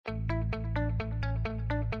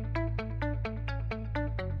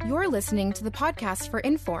You're listening to the podcast for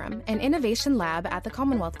INFORUM, an innovation lab at the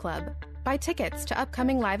Commonwealth Club. Buy tickets to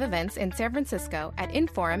upcoming live events in San Francisco at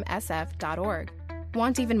inforumsf.org.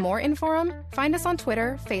 Want even more INFORUM? Find us on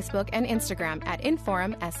Twitter, Facebook, and Instagram at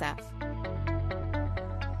INFORUMSF.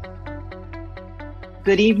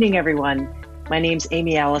 Good evening, everyone. My name's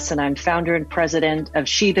Aimee Allison. I'm founder and president of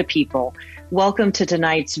She the People. Welcome to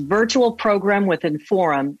tonight's virtual program with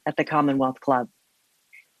INFORUM at the Commonwealth Club.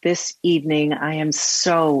 This evening, I am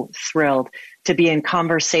so thrilled to be in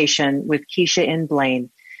conversation with Keisha N. Blain.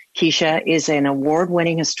 Keisha is an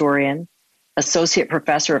award-winning historian, associate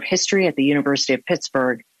professor of history at the University of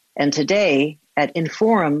Pittsburgh. And today at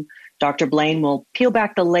INFORUM, Dr. Blain will peel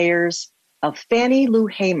back the layers of Fannie Lou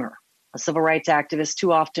Hamer, a civil rights activist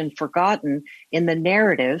too often forgotten in the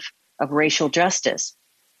narrative of racial justice.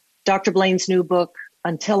 Dr. Blain's new book,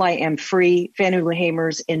 Until I Am Free, Fannie Lou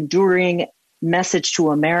Hamer's Enduring Message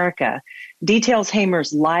to America, details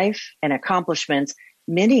Hamer's life and accomplishments,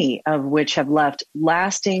 many of which have left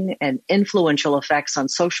lasting and influential effects on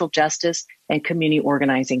social justice and community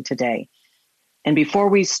organizing today. And before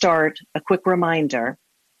we start, a quick reminder,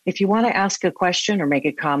 if you want to ask a question or make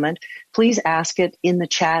a comment, please ask it in the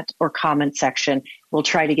chat or comment section. We'll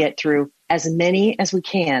try to get through as many as we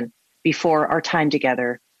can before our time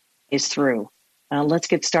together is through. Let's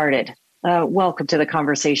get started. Welcome to the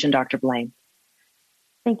conversation, Dr. Blain.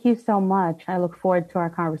 Thank you so much. I look forward to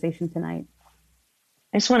our conversation tonight.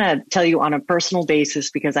 I just want to tell you on a personal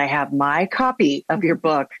basis, because I have my copy of your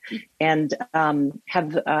book and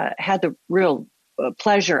have had the real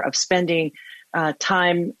pleasure of spending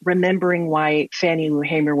time remembering why Fannie Lou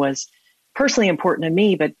Hamer was personally important to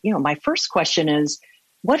me. But, my first question is,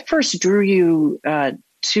 what first drew you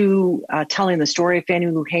to telling the story of Fannie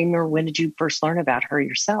Lou Hamer? When did you first learn about her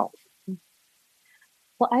yourself?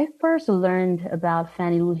 Well, I first learned about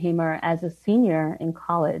Fannie Lou Hamer as a senior in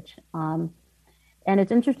college. And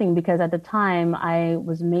it's interesting because at the time I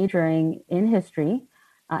was majoring in history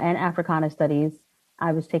and Africana studies.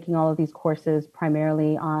 I was taking all of these courses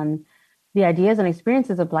primarily on the ideas and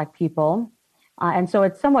experiences of Black people. And so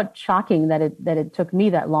it's somewhat shocking that it took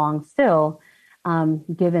me that long still,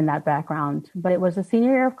 given that background. But it was a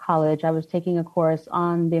senior year of college. I was taking a course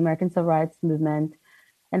on the American Civil Rights Movement.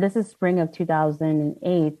 And this is spring of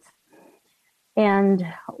 2008.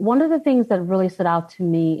 And one of the things that really stood out to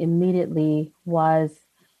me immediately was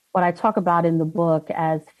what I talk about in the book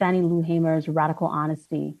as Fannie Lou Hamer's radical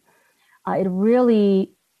honesty. It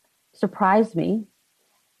really surprised me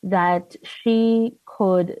that she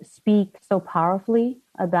could speak so powerfully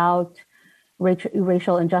about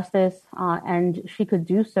racial injustice, and she could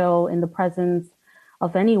do so in the presence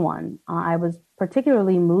of anyone. I was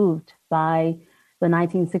particularly moved by the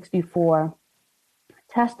 1964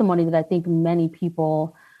 testimony that I think many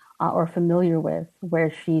people are familiar with,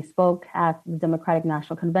 where she spoke at the Democratic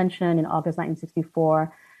National Convention in August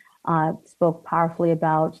 1964, spoke powerfully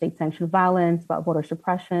about state-sanctioned violence, about voter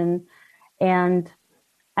suppression. And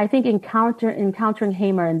I think encountering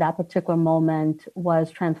Hamer in that particular moment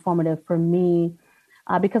was transformative for me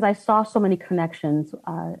because I saw so many connections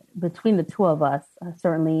between the two of us,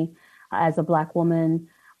 certainly as a Black woman,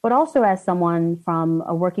 but also as someone from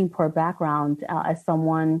a working poor background, as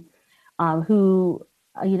someone who,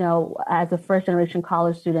 as a first generation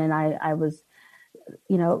college student, I was,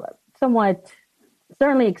 somewhat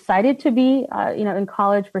certainly excited to be, in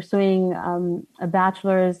college pursuing a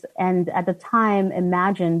bachelor's, and at the time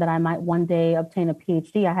imagined that I might one day obtain a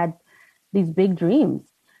PhD. I had these big dreams,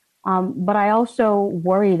 but I also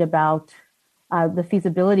worried about the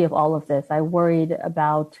feasibility of all of this. I worried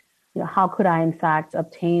about how could I, in fact,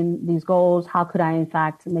 obtain these goals? How could I, in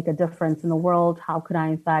fact, make a difference in the world? How could I,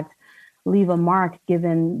 in fact, leave a mark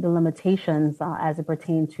given the limitations as it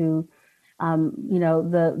pertained to,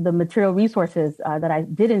 the material resources that I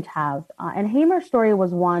didn't have? And Hamer's story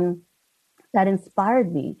was one that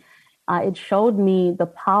inspired me. It showed me the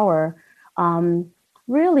power,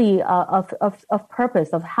 really, of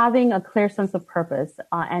purpose, of having a clear sense of purpose,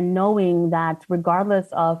 and knowing that regardless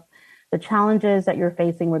of the challenges that you're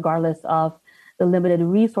facing, regardless of the limited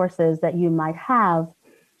resources that you might have,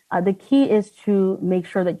 the key is to make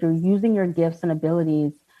sure that you're using your gifts and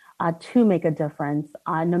abilities to make a difference,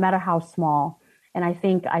 no matter how small. And I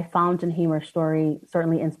think I found in Hamer's story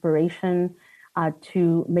certainly inspiration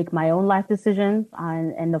to make my own life decisions.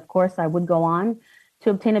 And of course, I would go on to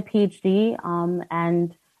obtain a PhD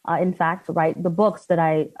and in fact, write the books that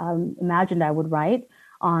I imagined I would write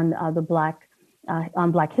on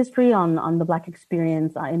on Black history, on the Black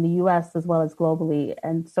experience in the U.S. as well as globally.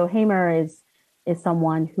 And so Hamer is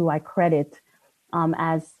someone who I credit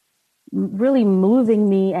as really moving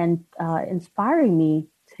me and inspiring me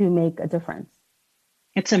to make a difference.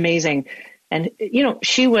 It's amazing. And,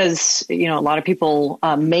 she was, a lot of people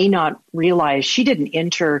may not realize she didn't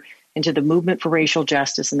enter into the movement for racial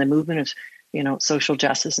justice and the movement of, social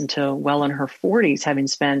justice until well in her 40s, having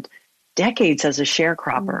spent decades as a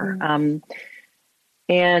sharecropper. Mm-hmm.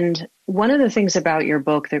 And one of the things about your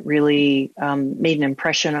book that really made an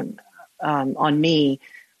impression on me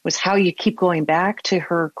was how you keep going back to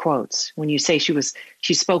her quotes when you say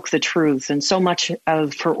she spoke the truth. And so much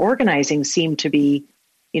of her organizing seemed to be,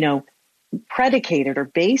 predicated or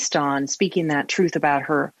based on speaking that truth about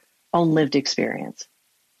her own lived experience.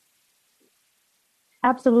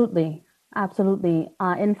 Absolutely.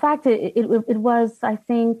 In fact, it was, I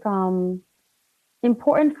think,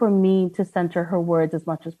 important for me to center her words as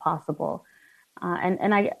much as possible.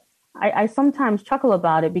 And I sometimes chuckle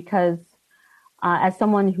about it because as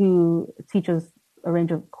someone who teaches a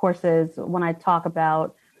range of courses, when I talk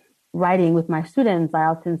about writing with my students, I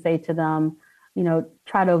often say to them,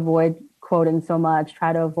 try to avoid quoting so much,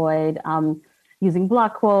 try to avoid using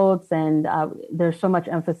block quotes. And there's so much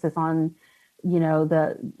emphasis on,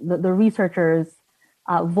 the researcher's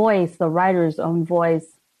voice, the writer's own voice.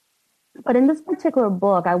 But in this particular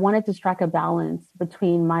book, I wanted to strike a balance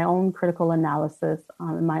between my own critical analysis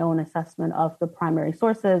and my own assessment of the primary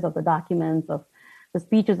sources, of the documents, of the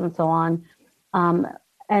speeches, and so on,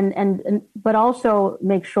 but also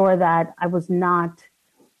make sure that I was not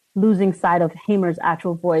losing sight of Hamer's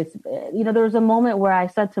actual voice. There was a moment where I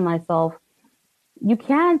said to myself, you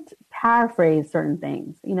can't paraphrase certain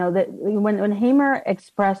things. That when Hamer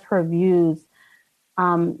expressed her views,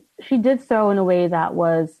 she did so in a way that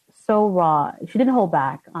was so raw. She didn't hold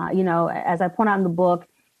back. As I point out in the book,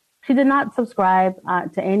 she did not subscribe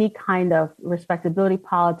to any kind of respectability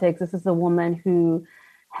politics. This is a woman who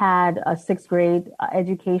had a sixth grade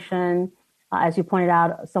education. As you pointed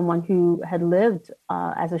out, someone who had lived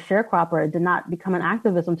as a sharecropper, did not become an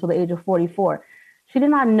activist until the age of 44. She did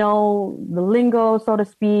not know the lingo, so to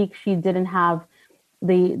speak. She didn't have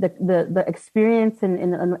the experience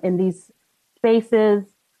in these spaces.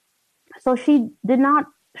 So she did not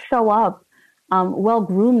show up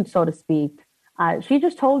well-groomed, so to speak. She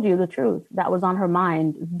just told you the truth that was on her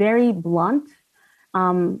mind. Very blunt,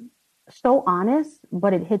 so honest,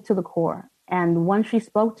 but it hit to the core. And when she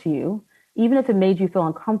spoke to you, even if it made you feel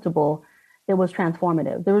uncomfortable, it was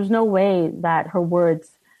transformative. There was no way that her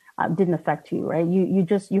words didn't affect you, right?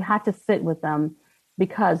 You had to sit with them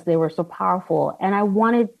because they were so powerful. And I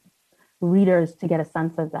wanted readers to get a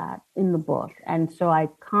sense of that in the book. And so I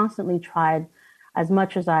constantly tried, as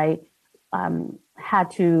much as I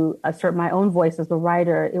had to assert my own voice as the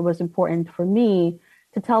writer, it was important for me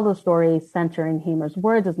to tell the story centering Hamer's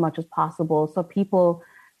words as much as possible so people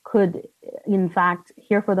could, in fact,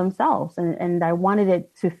 hear for themselves. And I wanted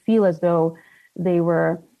it to feel as though they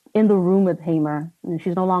were in the room with Hamer. And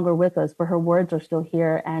she's no longer with us, but her words are still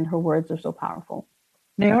here and her words are so powerful.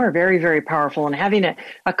 They are very, very powerful. And having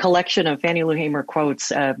a collection of Fannie Lou Hamer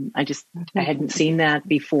quotes, I hadn't seen that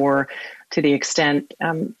before to the extent.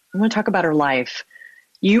 I want to talk about her life.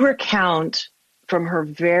 You recount from her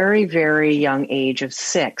very, very young age of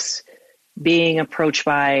 6, being approached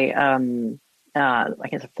by,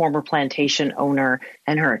 a former plantation owner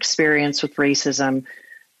and her experience with racism.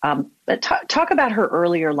 But talk about her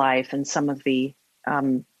earlier life and some of the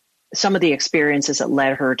experiences that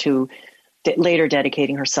led her to later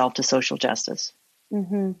dedicating herself to social justice.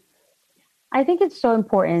 Mm-hmm. I think it's so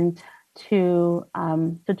important to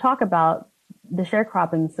talk about the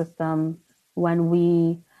sharecropping system when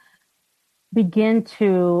we begin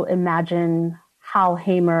to imagine how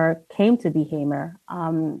Hamer came to be Hamer.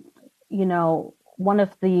 One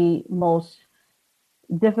of the most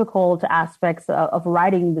difficult aspects of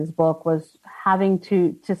writing this book was having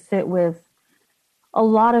to sit with a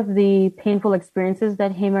lot of the painful experiences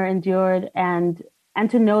that Hamer endured and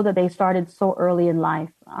to know that they started so early in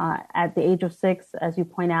life. At the age of 6, as you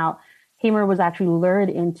point out, Hamer was actually lured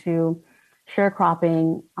into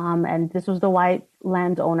sharecropping, and this was the white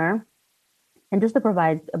landowner. And just to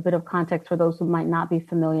provide a bit of context for those who might not be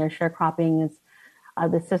familiar, sharecropping is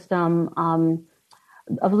the system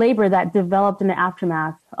of labor that developed in the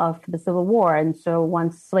aftermath of the Civil War. And so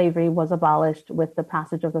once slavery was abolished with the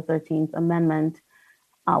passage of the 13th Amendment,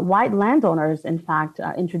 white landowners, in fact,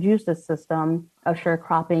 introduced this system of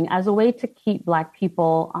sharecropping as a way to keep Black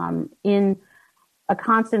people in a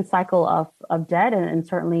constant cycle of debt and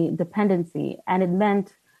certainly dependency. And it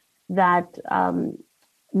meant that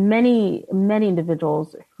many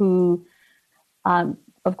individuals who,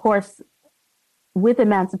 of course, with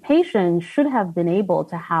emancipation should have been able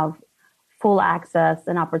to have full access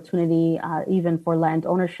and opportunity even for land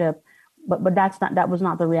ownership, but that was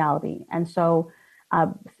not the reality. And so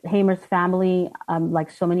Hamer's family,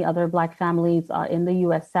 like so many other Black families in the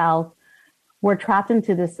U.S. South, were trapped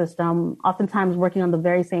into this system, oftentimes working on the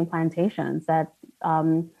very same plantations that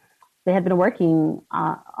they had been working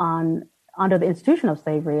on under the institution of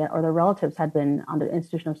slavery, or their relatives had been under the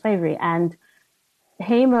institution of slavery. And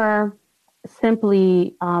Hamer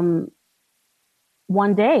simply,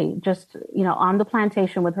 one day, just, on the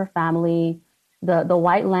plantation with her family, the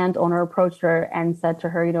white landowner approached her and said to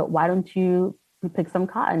her, why don't you pick some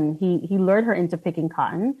cotton? He lured her into picking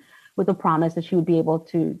cotton with the promise that she would be able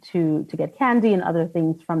to get candy and other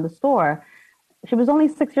things from the store. She was only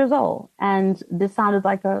 6 years old, and this sounded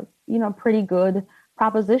like a pretty good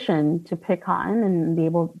proposition to pick cotton and be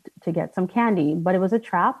able to get some candy, but it was a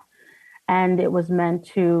trap, and it was meant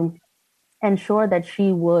to ensure that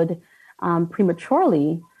she would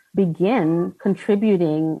prematurely begin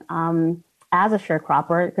contributing as a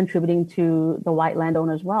sharecropper, contributing to the white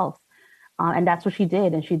landowner's wealth. And that's what she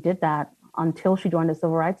did. And she did that until she joined the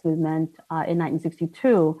Civil Rights Movement in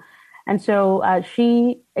 1962. And so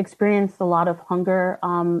she experienced a lot of hunger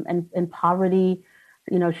and poverty.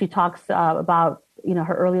 She talks about,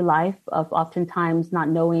 her early life of oftentimes not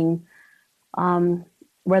knowing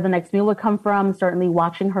where the next meal would come from, certainly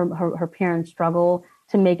watching her parents struggle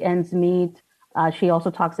to make ends meet. She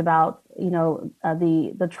also talks about,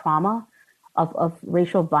 the trauma of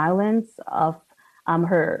racial violence, of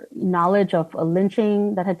her knowledge of a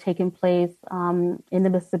lynching that had taken place in the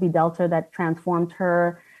Mississippi Delta that transformed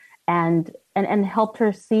her and helped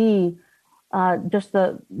her see just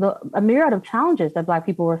a myriad of challenges that Black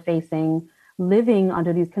people were facing living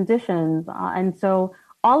under these conditions. And so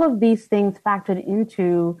all of these things factored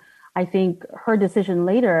into, I think, her decision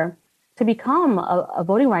later to become a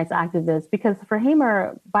voting rights activist, because for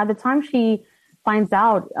Hamer, by the time she finds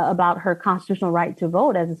out about her constitutional right to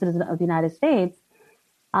vote as a citizen of the United States,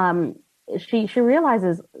 she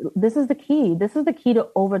realizes this is the key. This is the key to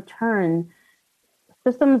overturn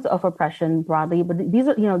systems of oppression broadly. But these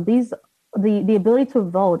are, the ability to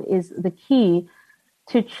vote is the key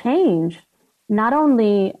to change not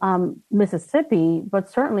only Mississippi, but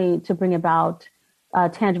certainly to bring about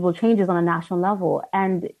tangible changes on a national level.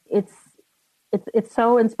 And it's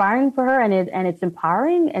so inspiring for her, and it's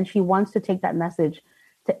empowering, and she wants to take that message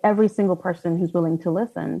to every single person who's willing to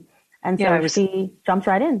listen. And so she jumped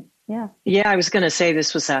right in. Yeah, I was going to say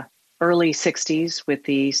this was early 60s with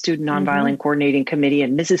the Student Nonviolent Coordinating Committee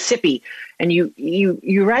in Mississippi. And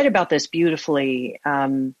you write about this beautifully.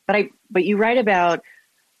 But you write about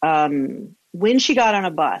when she got on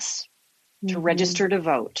a bus to register to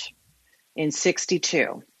vote in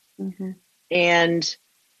 62 and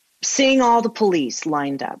seeing all the police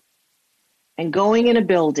lined up and going in a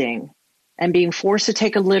building and being forced to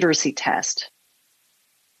take a literacy test,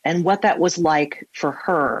 and what that was like for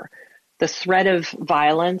her, the threat of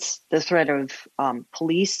violence, the threat of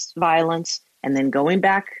police violence, and then going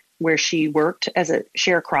back where she worked as a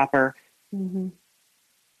sharecropper.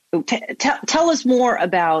 Tell us more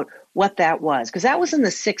about what that was, because that was in the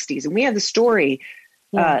 60s, and we have the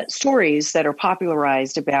stories that are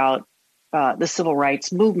popularized about the civil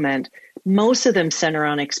rights movement. Most of them center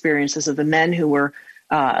on experiences of the men who were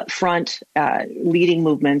leading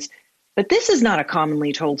movements. But this is not a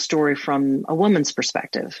commonly told story from a woman's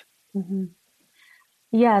perspective.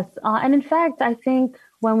 Yes. And in fact, I think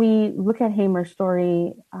when we look at Hamer's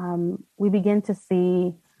story, we begin to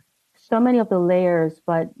see so many of the layers,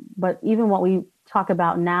 but even what we talk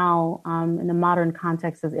about now in the modern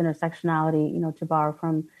context as intersectionality, to borrow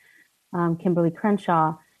from Kimberly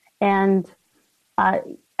Crenshaw. And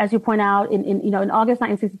as you point out, in August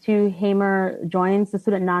 1962, Hamer joins the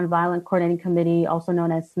Student Nonviolent Coordinating Committee, also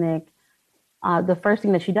known as SNCC. The first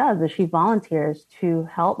thing that she does is she volunteers to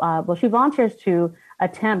help. She volunteers to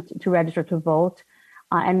attempt to register to vote.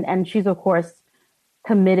 And she's, of course,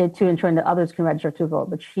 committed to ensuring that others can register to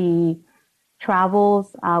vote. But she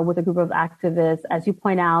travels with a group of activists. As you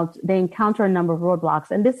point out, they encounter a number of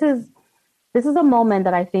roadblocks. And this is a moment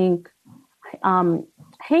that I think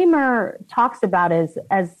Hamer talks about as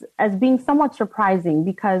being somewhat surprising,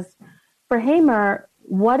 because for Hamer,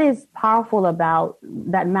 what is powerful about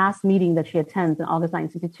that mass meeting that she attends in August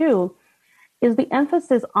 1962 is the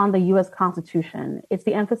emphasis on the U.S. Constitution. It's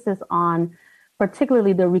the emphasis on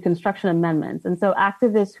particularly the Reconstruction Amendments. And so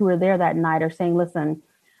activists who are there that night are saying, listen,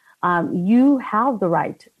 you have the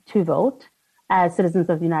right to vote as citizens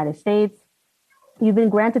of the United States. You've been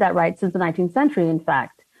granted that right since the 19th century, in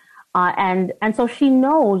fact. And so she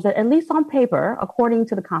knows that, at least on paper, according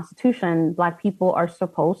to the Constitution, Black people are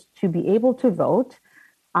supposed to be able to vote.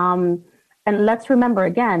 And And let's remember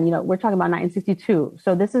again, we're talking about 1962.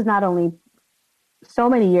 So this is not only so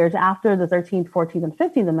many years after the 13th, 14th, and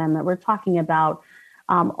 15th Amendment. We're talking about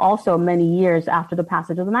also many years after the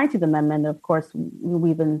passage of the 19th Amendment. Of course,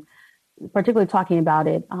 we've been particularly talking about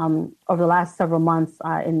it over the last several months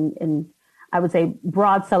in, I would say,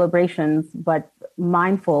 broad celebrations, but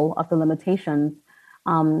mindful of the limitations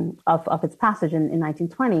of its passage in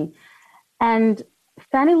 1920. And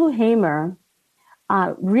Fannie Lou Hamer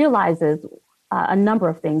realizes a number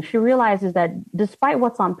of things. She realizes that despite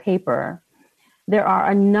what's on paper, there are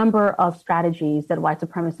a number of strategies that white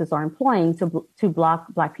supremacists are employing to block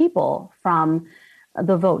Black people from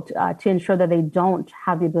the vote, to ensure that they don't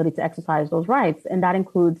have the ability to exercise those rights. And that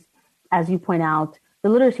includes, as you point out, the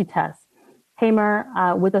literacy test.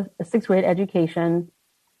 Hamer, with a sixth grade education,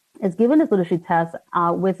 is given this literacy test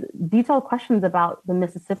with detailed questions about the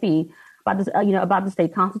Mississippi, about the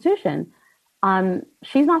state constitution.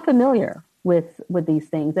 She's not familiar with these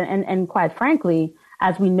things. And quite frankly,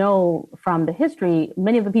 as we know from the history,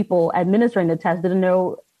 many of the people administering the test didn't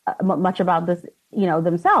know much about this,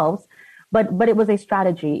 themselves, but it was a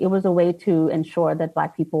strategy. It was a way to ensure that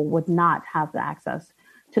Black people would not have the access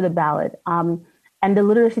to the ballot. And the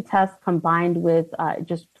literacy test combined with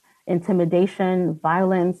just intimidation,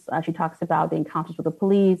 violence. She talks about the encounters with the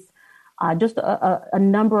police, just a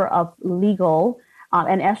number of legal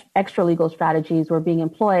and extra legal strategies were being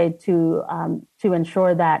employed to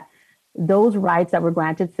ensure that those rights that were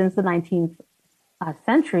granted since the 19th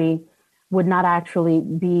century would not actually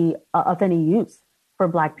be of any use for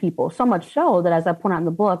Black people. So much so that, as I point out in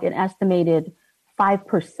the book, an estimated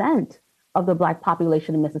 5% of the Black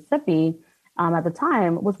population in Mississippi at the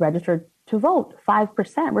time was registered to vote.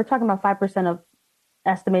 5%. We're talking about 5% of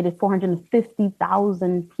estimated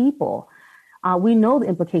 450,000 people. We know the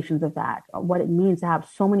implications of that, what it means to have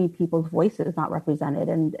so many people's voices not represented.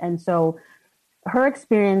 And so her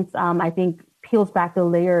experience, I think, peels back the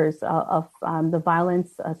layers of the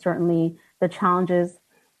violence, certainly the challenges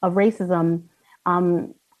of racism.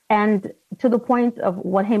 And to the point of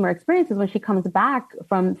what Hamer experiences when she comes back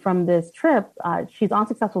from this trip, she's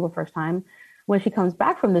unsuccessful the first time. When she comes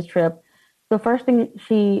back from this trip, the first thing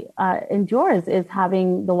she endures is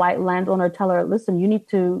having the white landowner tell her, listen, you need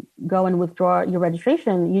to go and withdraw your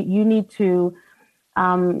registration. You need to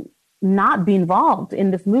not be involved in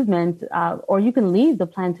this movement, or you can leave the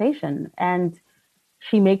plantation. And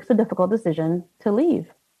she makes the difficult decision to leave.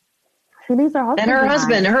 She leaves her husband. And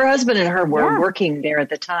her husband and her were working there at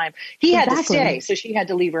the time. He had to stay, so she had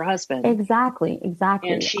to leave her husband. Exactly.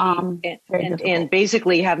 And she and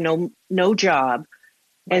basically have no job.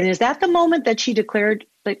 Right. And is that the moment that she declared,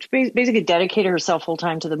 like, basically dedicated herself full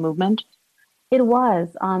time to the movement? It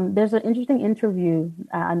was. There's an interesting interview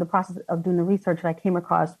in the process of doing the research that I came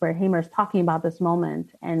across where Hamer is talking about this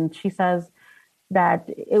moment. And she says that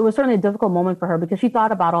it was certainly a difficult moment for her because she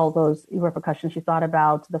thought about all those repercussions. She thought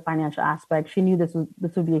about the financial aspect. She knew this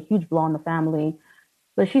would be a huge blow on the family.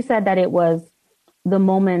 But she said that it was the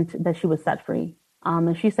moment that she was set free.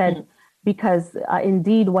 And she said, because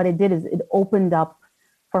indeed what it did is it opened up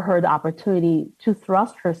for her the opportunity to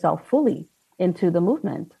thrust herself fully into the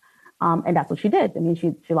movement. And that's what she did. I mean,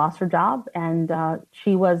 she lost her job and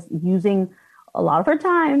she was using a lot of her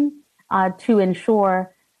time to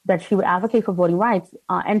ensure that she would advocate for voting rights.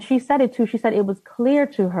 And she said it too. She said it was clear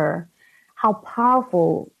to her how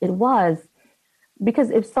powerful it was, because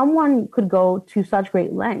if someone could go to such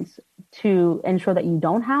great lengths to ensure that you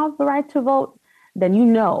don't have the right to vote, then you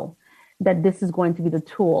know that this is going to be the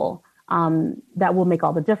tool that will make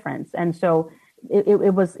all the difference. And so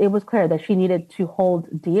it was clear that she needed to hold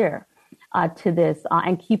dear to this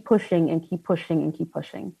and keep pushing and keep pushing and keep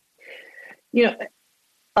pushing.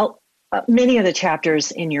 Many of the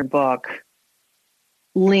chapters in your book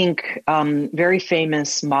link very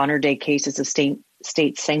famous modern day cases of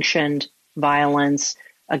state-sanctioned violence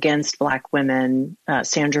against Black women,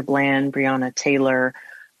 Sandra Bland, Breonna Taylor,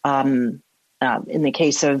 in the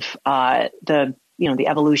case of the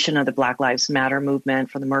evolution of the Black Lives Matter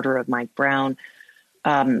movement for the murder of Mike Brown.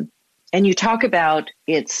 And you talk about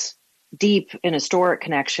its deep and historic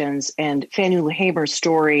connections, and Fannie Lou Hamer's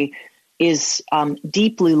story is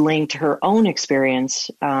deeply linked to her own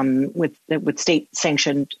experience with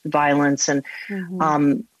state-sanctioned violence. And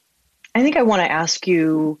I think I want to ask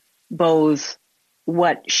you both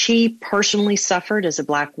what she personally suffered as a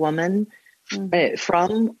Black woman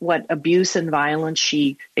from, what abuse and violence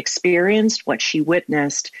she experienced, what she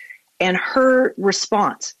witnessed, and her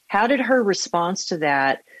response. How did her response to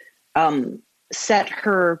that set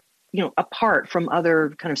her, apart from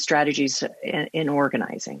other kind of strategies in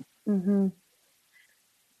organizing?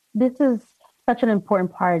 This is such an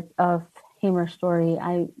important part of Hamer's story,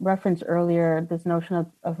 I referenced earlier this notion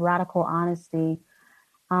of radical honesty.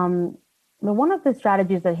 But one of the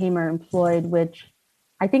strategies that Hamer employed, which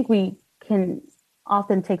I think we can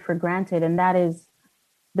often take for granted, and that is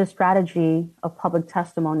the strategy of public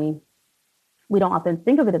testimony. We don't often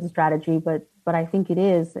think of it as a strategy, but I think it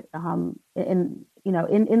is in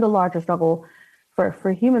the larger struggle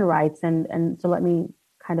for human rights. And so let me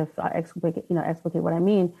kind of explicate what I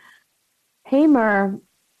mean. Hamer,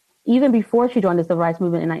 even before she joined the civil rights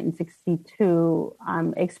movement in 1962,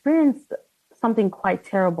 experienced something quite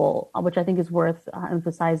terrible, which I think is worth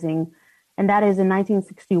emphasizing. And that is in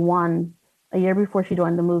 1961, a year before she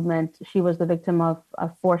joined the movement, she was the victim of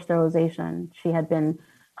forced sterilization. She had been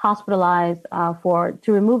hospitalized to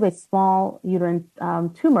remove a small uterine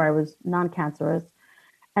tumor. It was non-cancerous.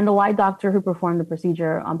 And the white doctor who performed the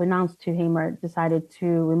procedure, unbeknownst to Hamer, decided to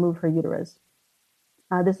remove her uterus.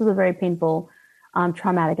 This was a very painful,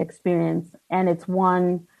 traumatic experience. And it's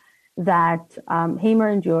one that Hamer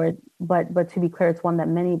endured, but to be clear, it's one that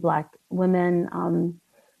many Black women,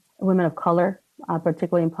 women of color,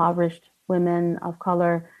 particularly impoverished women of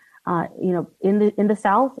color, in the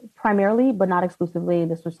South primarily, but not exclusively.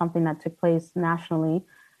 This was something that took place nationally.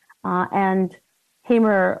 And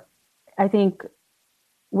Hamer, I think,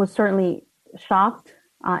 was certainly shocked,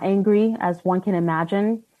 angry, as one can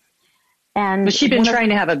imagine. But she'd been trying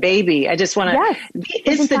to have a baby. I just want to, yes,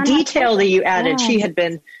 it's the detail that you added. Yeah. She had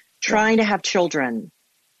been trying to have children,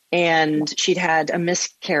 and she'd had a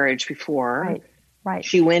miscarriage before. Right.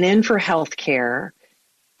 She went in for health care.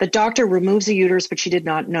 The doctor removes the uterus, but she did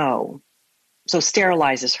not know. So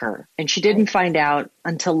sterilizes her. And she didn't find out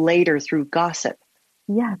until later through gossip.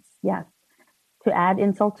 Yes. To add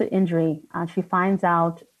insult to injury, she finds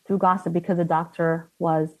out through gossip because the doctor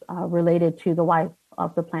was related to the wife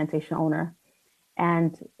of the plantation owner.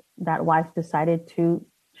 And that wife decided to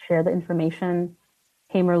share the information.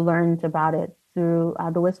 Hamer learned about it through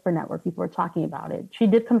the Whisper Network. People were talking about it. She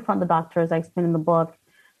did confront the doctor, as I explained in the book,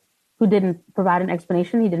 who didn't provide an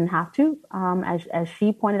explanation. He didn't have to, as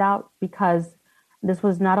she pointed out, because this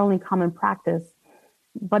was not only common practice,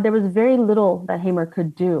 but there was very little that Hamer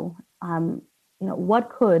could do. What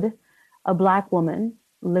could a Black woman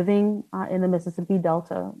living in the Mississippi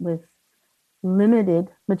Delta with limited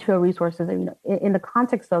material resources, in the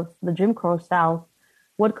context of the Jim Crow South,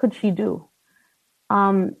 what could she do?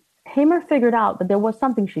 Hamer figured out that there was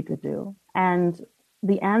something she could do, and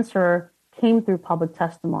the answer came through public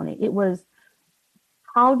testimony. It was,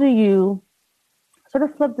 how do you sort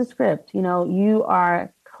of flip the script? You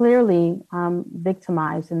are clearly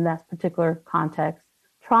victimized in that particular context,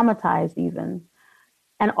 traumatized even.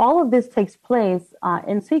 And all of this takes place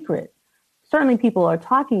in secret. Certainly people are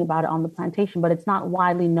talking about it on the plantation, but it's not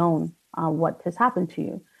widely known what has happened to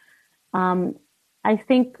you. I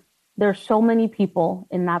think there are so many people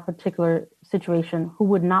in that particular situation who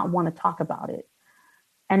would not want to talk about it.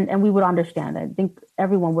 And we would understand. I think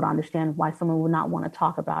everyone would understand why someone would not want to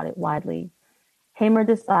talk about it widely. Hamer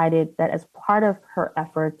decided that as part of her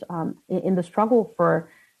effort in the struggle for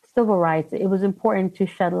civil rights, it was important to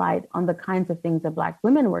shed light on the kinds of things that Black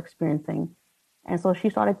women were experiencing. And so she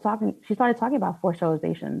started talking about forced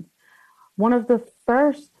sterilizations. One of the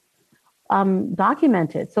first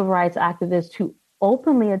documented civil rights activists to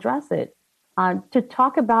openly address it, to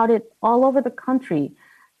talk about it all over the country,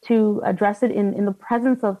 to address it in the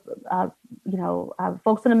presence of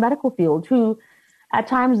folks in the medical field who at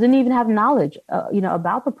times didn't even have knowledge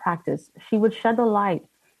about the practice. She would shed the light.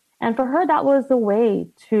 And for her, that was the way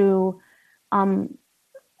to, one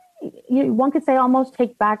could say, almost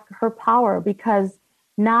take back her power, because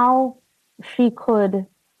now she could,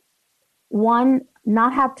 one,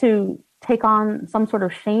 not have to take on some sort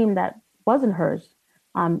of shame that wasn't hers.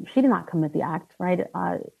 She did not commit the act, right?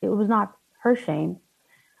 It was not her shame,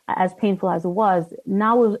 as painful as it was.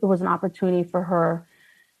 Now it was an opportunity for her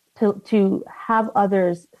to have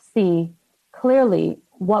others see clearly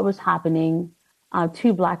what was happening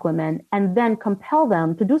to Black women, and then compel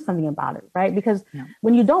them to do something about it, right? Because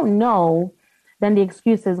when you don't know, then the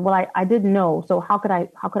excuse is, well, I didn't know, so how could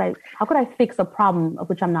I fix a problem of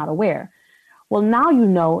which I'm not aware? Well, now you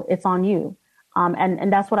know, it's on you,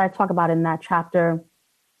 and that's what I talk about in that chapter,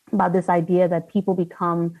 about this idea that people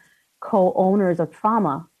become co-owners of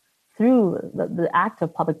trauma through the act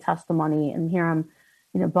of public testimony. And here I'm,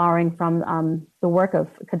 borrowing from the work of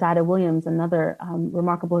Kadida Williams, another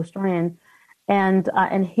remarkable historian. And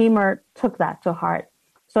Hamer took that to heart.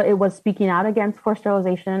 So it was speaking out against forced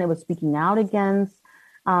sterilization. It was speaking out against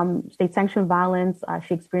state-sanctioned violence.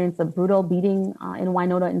 She experienced a brutal beating in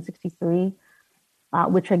Winona in '63,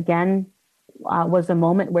 which again was a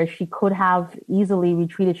moment where she could have easily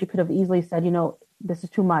retreated. She could have easily said, this is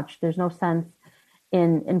too much. There's no sense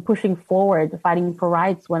in pushing forward, fighting for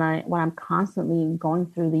rights when I'm constantly going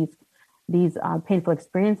through these painful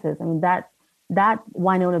experiences. I mean, that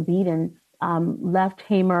Winona Beaton left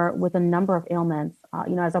Hamer with a number of ailments.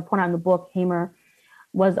 As I point out in the book, Hamer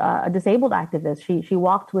was a disabled activist. She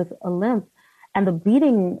walked with a limp, and the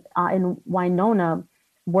beating in Winona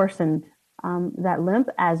worsened that limp,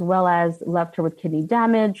 as well as left her with kidney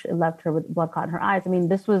damage. It left her with blood clot in her eyes. I mean,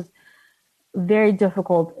 this was very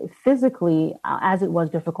difficult physically, as it was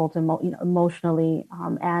difficult emotionally.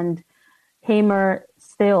 And Hamer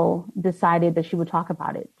still decided that she would talk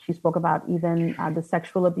about it. She spoke about even the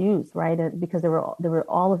sexual abuse, right? Because there were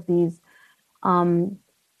all of these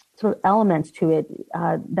sort of elements to it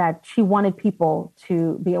that she wanted people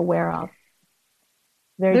to be aware of.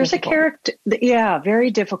 There's difficult. A character,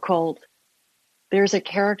 very difficult. There's a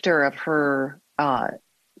character of her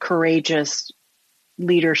courageous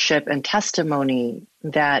leadership and testimony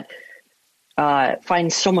that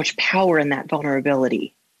finds so much power in that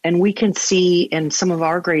vulnerability. And we can see in some of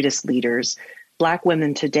our greatest leaders, Black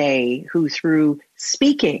women today, who through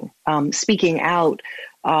speaking out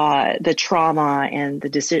the trauma and the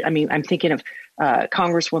decision. I mean, I'm thinking of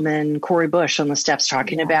Congresswoman Cori Bush on the steps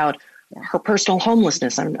talking about her personal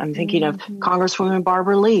homelessness. I'm thinking of Congresswoman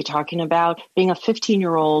Barbara Lee talking about being a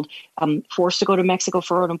 15-year-old forced to go to Mexico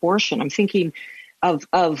for an abortion. I'm thinking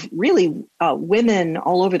of really women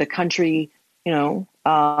all over the country,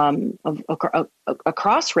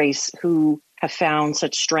 across race who have found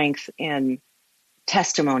such strength in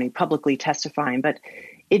testimony, publicly testifying. But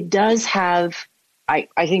it does have, I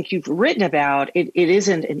think you've written about, it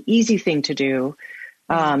isn't an easy thing to do.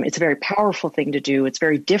 It's a very powerful thing to do. It's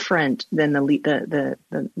very different than the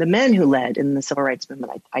men who led in the civil rights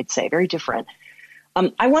movement, I'd say, very different.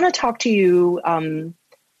 I want to talk to you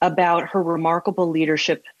about her remarkable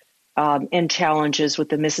leadership and challenges with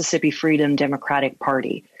the Mississippi Freedom Democratic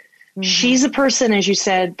Party. Mm-hmm. She's a person, as you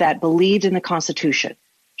said, that believed in the Constitution.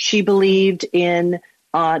 She believed in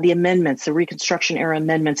the amendments, the Reconstruction era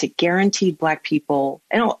amendments. It guaranteed Black people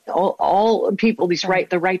and all people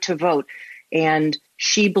the right to vote. And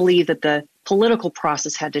she believed that the political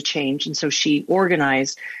process had to change. And so she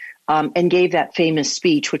organized and gave that famous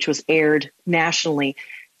speech, which was aired nationally.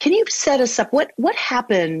 Can you set us up? What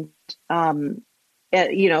happened, at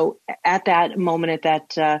that moment, at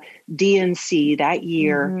that DNC that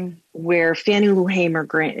year, where Fannie Lou Hamer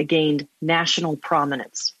gained national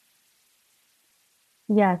prominence?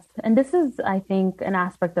 Yes, and this is, I think, an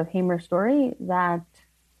aspect of Hamer's story that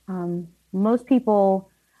most people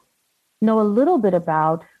know a little bit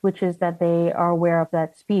about, which is that they are aware of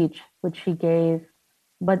that speech which she gave,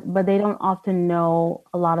 but they don't often know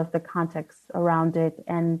a lot of the context around it.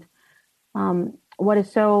 And what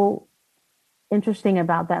is so interesting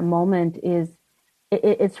about that moment is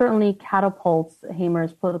it certainly catapults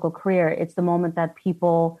Hamer's political career. It's the moment that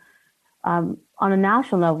people on a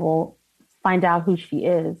national level find out who she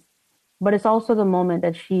is. But it's also the moment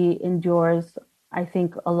that she endures, I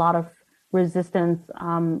think, a lot of resistance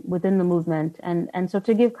within the movement. And so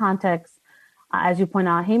to give context, as you point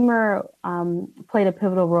out, Hamer played a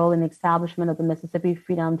pivotal role in the establishment of the Mississippi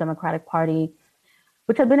Freedom Democratic Party,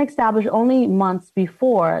 which had been established only months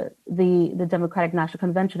before the Democratic National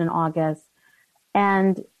Convention in August.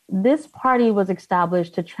 And this party was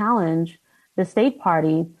established to challenge the state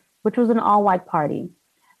party, which was an all-white party.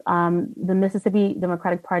 The Mississippi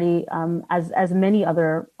Democratic Party, as many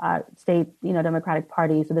other state, Democratic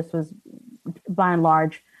parties, so this was by and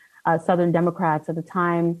large Southern Democrats at the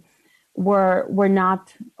time, were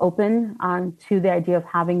not open to the idea of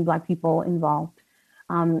having Black people involved.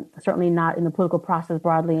 Certainly not in the political process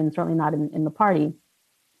broadly, and certainly not in the party.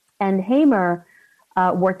 And Hamer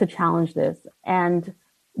worked to challenge this. And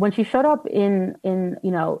when she showed up in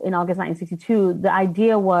August 1962, the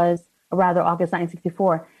idea was, or rather August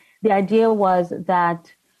 1964, the idea was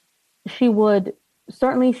that she would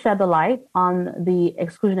certainly shed the light on the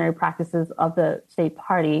exclusionary practices of the state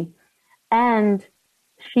party, and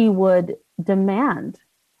she would demand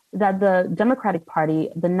that the Democratic Party,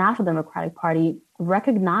 the National Democratic Party,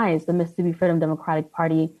 recognize the Mississippi Freedom Democratic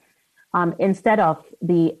Party instead of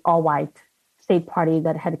the all-white state party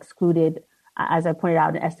that had excluded, as I pointed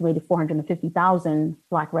out, an estimated 450,000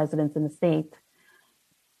 Black residents in the state.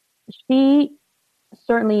 She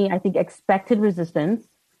certainly, I think, expected resistance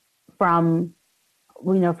from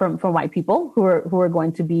white people who are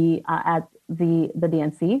going to be at the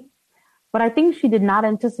DNC. But I think she did not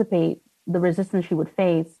anticipate the resistance she would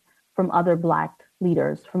face from other Black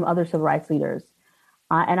leaders, from other civil rights leaders.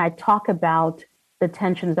 And I talk about the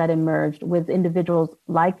tensions that emerged with individuals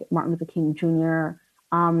like Martin Luther King Jr.,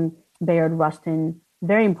 Bayard Rustin,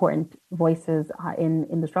 very important voices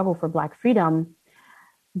in the struggle for Black freedom.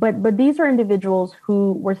 But these are individuals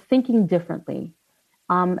who were thinking differently.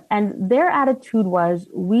 And their attitude was,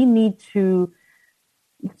 we need to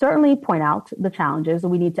certainly point out the challenges.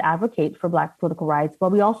 We need to advocate for Black political rights,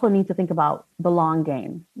 but we also need to think about the long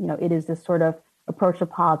game. It is this sort of approach to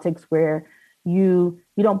politics where you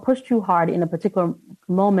don't push too hard in a particular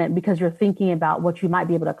moment because you're thinking about what you might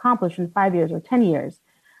be able to accomplish in 5 years or 10 years.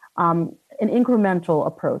 An incremental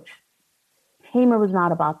approach. Hamer was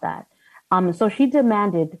not about that. So she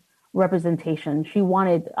demanded representation. She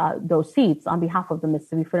wanted those seats on behalf of the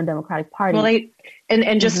Mississippi Freedom Democratic Party. Well,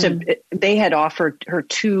 they had offered her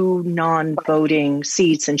 2 non-voting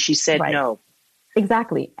seats, and she said no.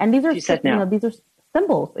 Exactly, and these are these are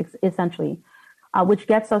symbols essentially, which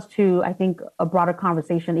gets us to, I think, a broader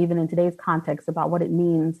conversation, even in today's context, about what it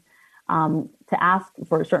means to ask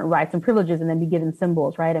for certain rights and privileges and then be given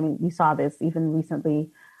symbols. Right? I mean, we saw this even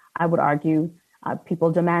recently. I would argue.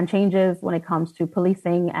 People demand changes when it comes to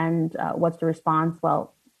policing, and what's the response?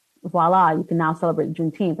 Well, voila, you can now celebrate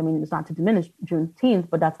Juneteenth. I mean, it's not to diminish Juneteenth,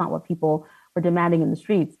 but that's not what people were demanding in the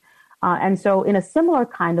streets. And so in a similar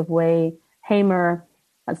kind of way, Hamer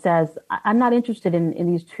says, I'm not interested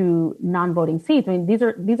in these 2 non-voting seats. I mean, these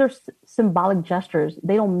are symbolic gestures.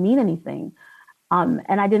 They don't mean anything.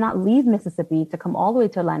 And I did not leave Mississippi to come all the way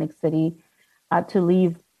to Atlantic City to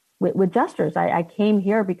leave with gestures. I came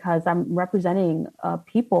here because I'm representing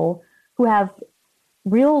people who have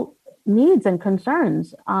real needs and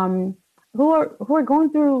concerns, who are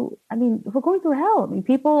going through hell. I mean,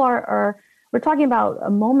 people we're talking about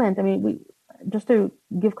a moment. I mean, just to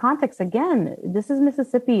give context again, this is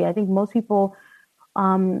Mississippi. I think most people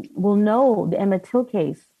will know the Emmett Till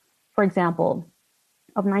case, for example,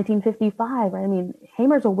 of 1955. Right? I mean,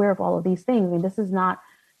 Hamer's aware of all of these things. I mean, this is not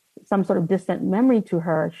some sort of distant memory to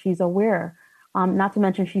her. She's aware, not to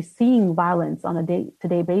mention she's seeing violence on a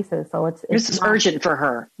day-to-day basis. So this is urgent for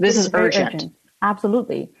her. This is urgent.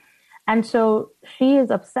 Absolutely. And so she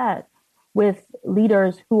is upset with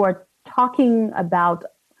leaders who are talking about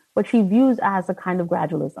what she views as a kind of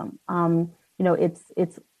gradualism.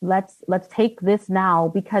 It's let's take this now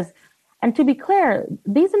because, and to be clear,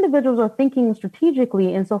 these individuals are thinking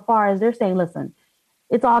strategically insofar as they're saying, listen,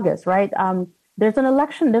 it's August, right? There's an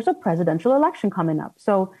election, there's a presidential election coming up.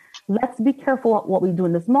 So let's be careful what we do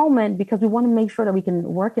in this moment because we want to make sure that we can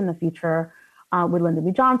work in the future with Lyndon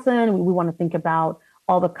B. Johnson. We want to think about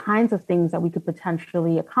all the kinds of things that we could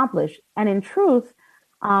potentially accomplish. And in truth,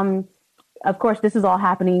 of course, this is all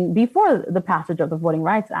happening before the passage of the Voting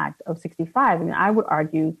Rights Act of 65. I mean, I would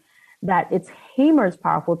argue that it's Hamer's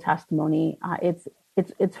powerful testimony. It's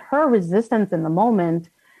her resistance in the moment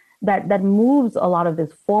that moves a lot of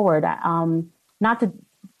this forward. Not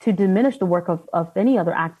to diminish the work of any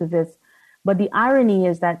other activists, but the irony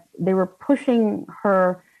is that they were pushing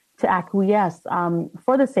her to acquiesce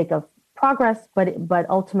for the sake of progress, but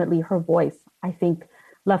ultimately her voice, I think,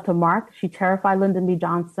 left a mark. She terrified Lyndon B.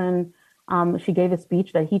 Johnson. She gave a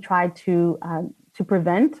speech that he tried to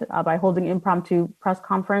prevent by holding an impromptu press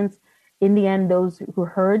conference. In the end, those who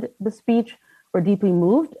heard the speech were deeply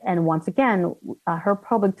moved. And once again, her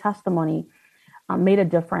public testimony made a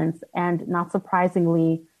difference. And not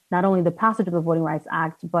surprisingly, not only the passage of the Voting Rights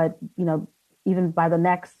Act, but even by the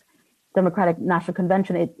next Democratic National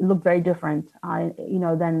Convention, it looked very different,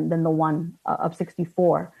 than the one of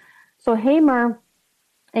 64. So Hamer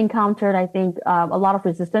encountered, I think, a lot of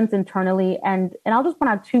resistance internally. And I'll just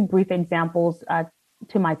point out 2 brief examples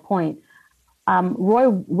to my point. Roy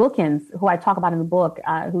Wilkins, who I talk about in the book,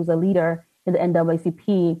 who's a leader in the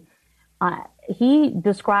NAACP, he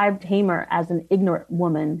described Hamer as an ignorant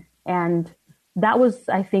woman. And that was,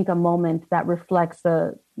 I think, a moment that reflects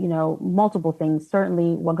multiple things.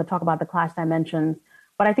 Certainly one could talk about the class dimensions,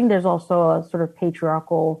 but I think there's also a sort of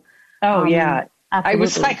patriarchal. Oh, yeah. Absolutely. I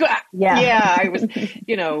was like, I was,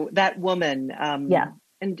 that woman.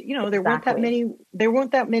 And, there weren't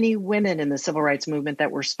that many women in the civil rights movement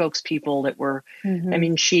that were spokespeople that were, I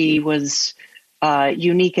mean, she was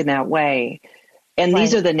unique in that way. And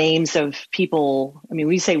these are the names of people. I mean,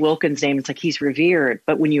 we say Wilkins' name, it's like he's revered,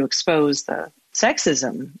 but when you expose the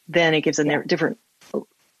sexism, then it gives a different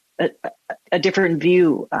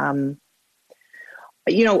view.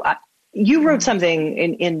 You wrote something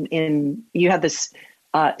in you had this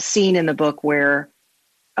scene in the book where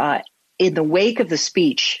in the wake of the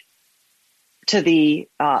speech to the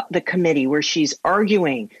committee, where she's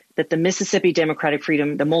arguing that the Mississippi Democratic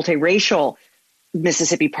Freedom, the multiracial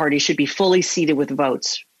Mississippi Party, should be fully seated with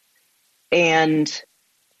votes. And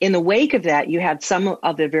in the wake of that, you had some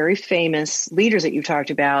of the very famous leaders that you talked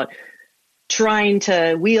about trying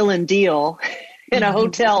to wheel and deal in a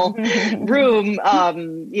hotel room,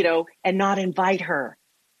 and not invite her.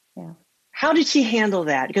 Yeah. How did she handle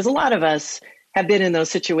that? Because a lot of us have been in those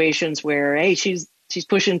situations where, hey, she's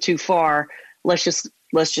pushing too far. Let's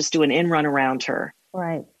just do an in run around her.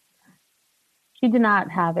 Right. She did not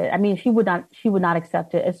have it. I mean, she would not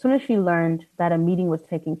accept it. As soon as she learned that a meeting was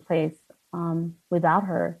taking place without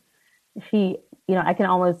her, I can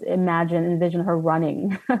almost envision her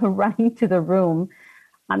running to the room.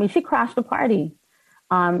 I mean, she crashed the party,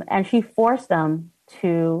 and she forced them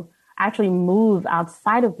to actually move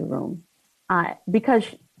outside of the room because,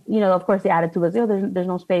 of course, the attitude was, there's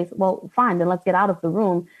no space. Well, fine, then let's get out of the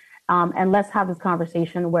room and let's have this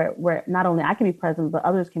conversation where not only I can be present, but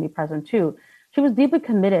others can be present too. She was deeply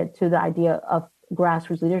committed to the idea of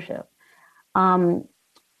grassroots leadership. And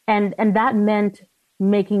that meant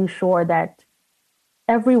making sure that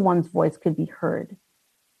everyone's voice could be heard.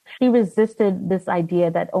 She resisted this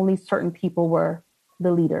idea that only certain people were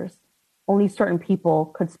the leaders, only certain people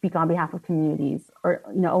could speak on behalf of communities, or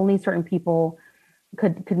only certain people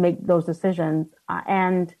could make those decisions.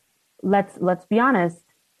 And let's be honest,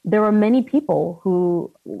 there were many people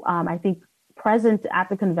who I think present at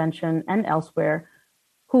the convention and elsewhere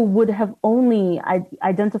who would have only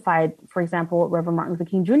identified, for example, Reverend Martin Luther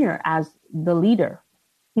King Jr. as the leader.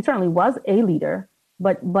 He certainly was a leader,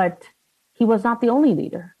 but he was not the only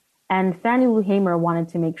leader. And Fannie Lou Hamer wanted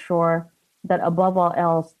to make sure that above all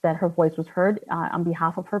else, that her voice was heard on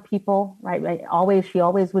behalf of her people, right? She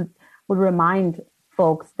always would remind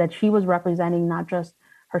folks that she was representing not just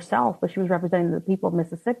herself, but she was representing the people of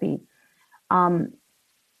Mississippi.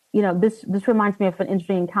 This reminds me of an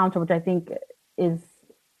interesting encounter, which I think is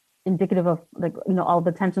indicative of all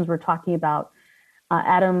the tensions we're talking about.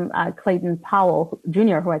 Adam Clayton Powell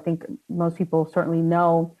Jr., who I think most people certainly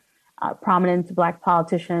know, prominent Black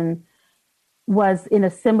politician, was in a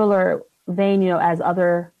similar vein, as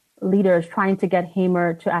other leaders, trying to get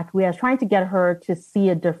Hamer to acquiesce, trying to get her to see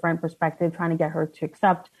a different perspective, trying to get her to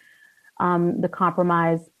accept the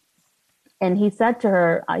compromise. And he said to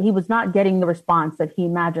her, he was not getting the response that he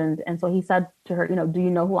imagined. And so he said to her, do you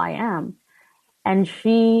know who I am? And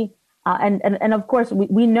she, and of course,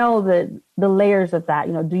 we know the layers of that,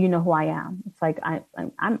 do you know who I am? It's like,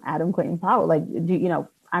 I'm Adam Clayton Powell. Like,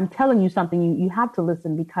 I'm telling you something, you have to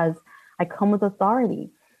listen because I come with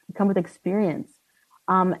authority, I come with experience.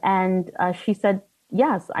 And she said,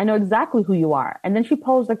 yes, I know exactly who you are. And then she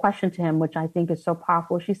posed a question to him, which I think is so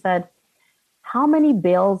powerful. She said, how many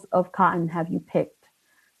bales of cotton have you picked?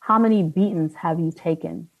 How many beatings have you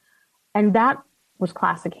taken? And that was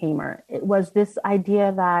classic Hamer. It was this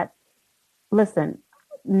idea that, listen,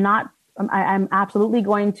 I'm absolutely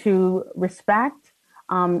going to respect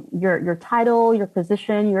your title, your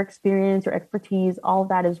position, your experience, your expertise. All of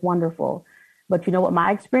that is wonderful. But you know what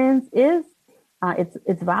my experience is?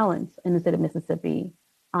 It's violence in the state of Mississippi.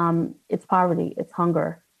 It's poverty. It's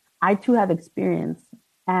hunger. I too have experience.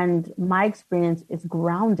 And my experience is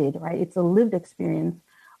grounded, right? It's a lived experience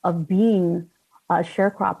of being a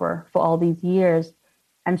sharecropper for all these years.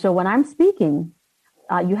 And so when I'm speaking,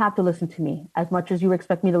 you have to listen to me as much as you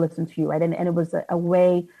expect me to listen to you, right? And it was a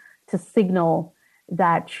way to signal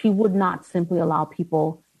that she would not simply allow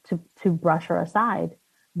people to brush her aside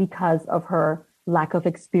because of her lack of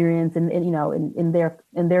experience in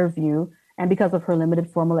their view, and because of her limited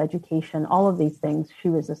formal education. All of these things she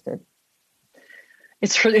resisted.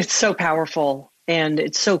 It's so powerful, and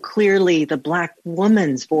it's so clearly the Black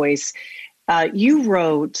woman's voice. You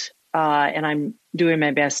wrote, and I'm doing my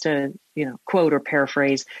best to, quote or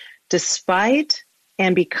paraphrase, despite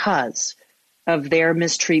and because of their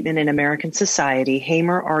mistreatment in American society,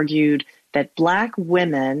 Hamer argued that Black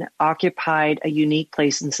women occupied a unique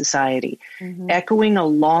place in society, echoing a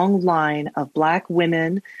long line of Black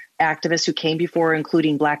women activists who came before,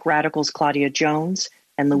 including Black radicals Claudia Jones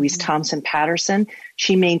and Louise Thompson Patterson.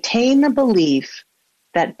 She maintained the belief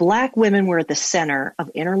that Black women were at the center of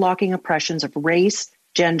interlocking oppressions of race,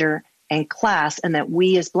 gender, and class, and that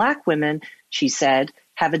we as Black women, she said,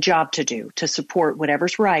 have a job to do to support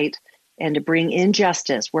whatever's right and to bring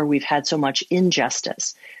injustice where we've had so much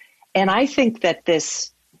injustice. And I think that the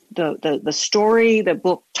story, the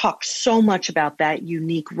book talks so much about that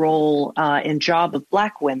unique role and job of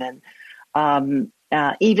Black women,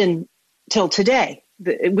 even till today.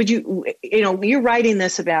 You're writing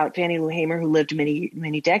this about Fannie Lou Hamer, who lived many,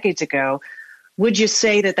 many decades ago. Would you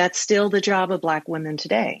say that that's still the job of Black women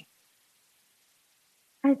today?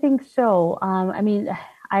 I think so.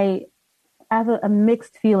 I have a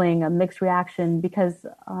mixed feeling, a mixed reaction, because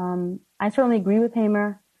I certainly agree with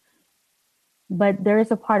Hamer. But there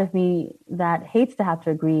is a part of me that hates to have to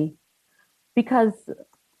agree, because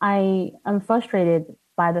I am frustrated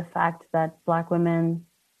by the fact that Black women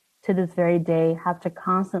to this very day have to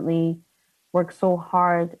constantly work so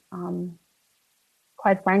hard,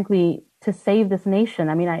 quite frankly, to save this nation.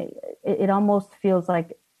 I mean, it almost feels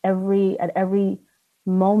like at every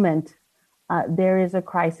moment there is a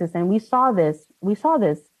crisis, and we saw this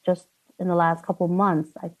just in the last couple of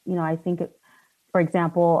months. I think, for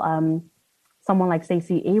example, someone like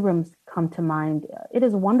Stacey Abrams come to mind. It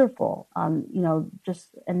is wonderful, just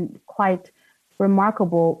and quite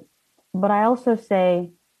remarkable. But I also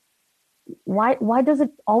say, why does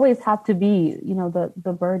it always have to be,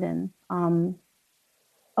 the burden?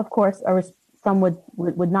 Of course, some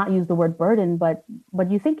would not use the word burden, but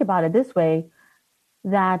you think about it this way,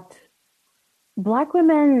 that Black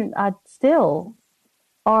women still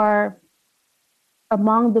are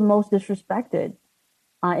among the most disrespected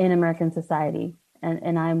in American society.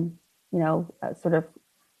 And I'm, sort of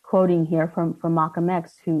quoting here from Malcolm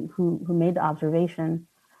X, who made the observation.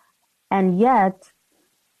 And yet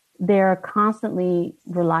they're constantly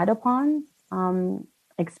relied upon,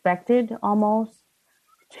 expected almost,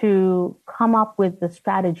 to come up with the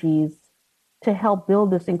strategies to help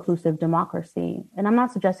build this inclusive democracy. And I'm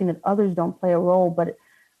not suggesting that others don't play a role, but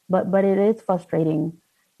it is frustrating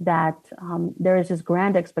that there is this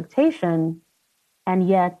grand expectation, and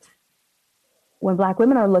yet when Black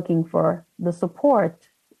women are looking for the support,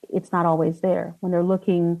 it's not always there. When they're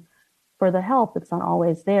looking for the help, it's not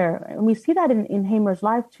always there. And we see that in Hamer's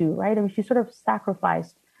life too, right? I mean, she sort of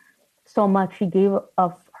sacrificed so much. She gave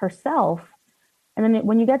of herself. And then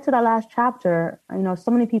when you get to that last chapter,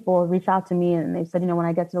 so many people reach out to me and they said, when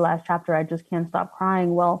I get to the last chapter, I just can't stop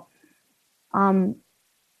crying. Well,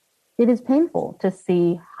 it is painful to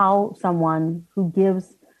see how someone who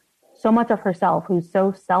gives so much of herself, who's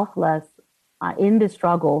so selfless in this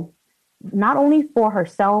struggle, not only for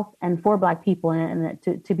herself and for Black people, and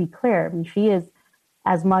to be clear, I mean, she is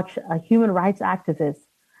as much a human rights activist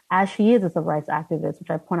as she is a civil rights activist, which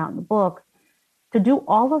I point out in the book, to do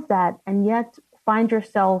all of that and yet find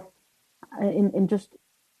yourself in just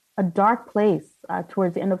a dark place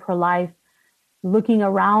towards the end of her life, looking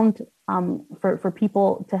around for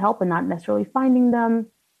people to help and not necessarily finding them.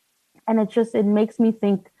 And it makes me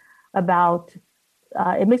think about,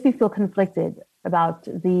 it makes me feel conflicted about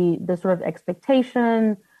the sort of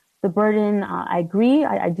expectation, the burden. I agree.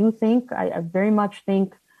 I very much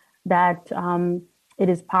think that it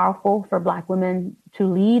is powerful for Black women to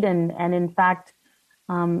lead. And in fact,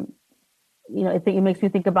 I think it makes me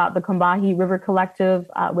think about the Combahee River Collective,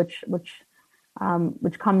 which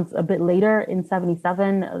comes a bit later in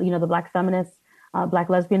 '77. The Black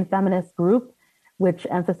lesbian feminist group, which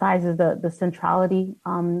emphasizes the centrality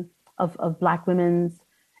of Black women's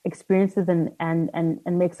experiences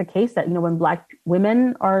and makes a case that when Black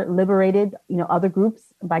women are liberated, other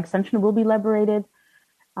groups by extension will be liberated.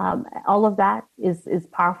 All of that is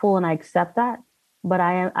powerful, and I accept that. But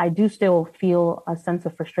I do still feel a sense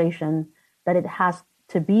of frustration that it has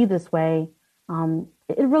to be this way.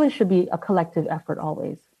 It really should be a collective effort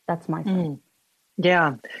always. That's my sense.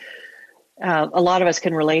 Yeah. A lot of us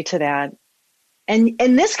can relate to that. And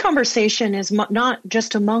this conversation is not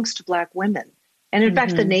just amongst Black women. And in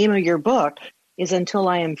fact, the name of your book is Until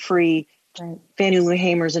I Am Free, right. Fannie Lou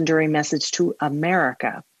Hamer's Enduring Message to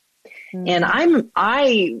America. And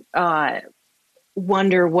I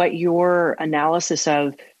wonder what your analysis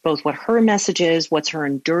of both what her message is, what's her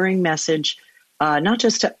enduring message, not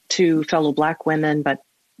just to fellow Black women, but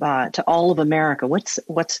to all of America. What's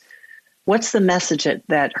the message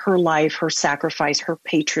that her life, her sacrifice, her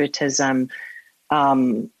patriotism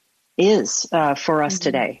is for us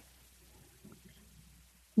today?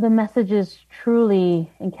 The message is truly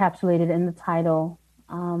encapsulated in the title.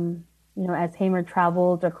 As Hamer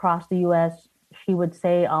traveled across the U.S., she would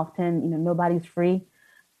say often, nobody's free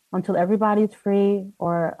until everybody's free.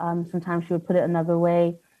 Or sometimes she would put it another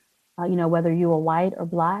way, whether you are white or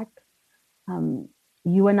Black,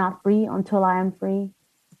 you are not free until I am free.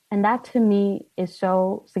 And that to me is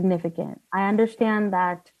so significant. I understand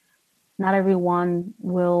that not everyone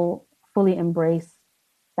will fully embrace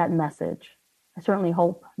that message. I certainly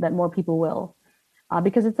hope that more people will,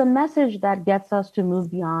 because it's a message that gets us to move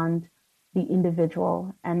beyond the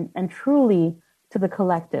individual and truly to the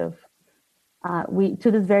collective. To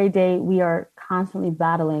this very day, we are constantly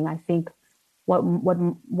battling, I think, what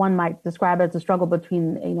one might describe as a struggle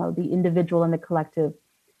between, the individual and the collective.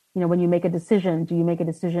 When you make a decision, do you make a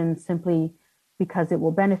decision simply because it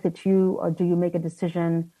will benefit you, or do you make a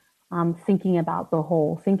decision thinking about the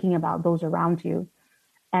whole, thinking about those around you?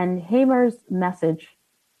 And Hamer's message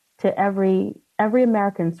to every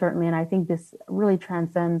American, certainly, and I think this really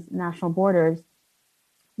transcends national borders.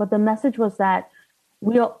 But the message was that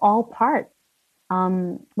we are all part.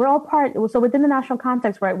 We're all part. So within the national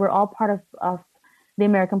context, right, we're all part of the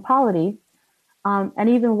American polity. And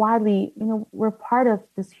even widely, we're part of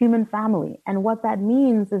this human family. And what that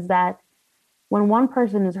means is that when one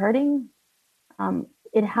person is hurting,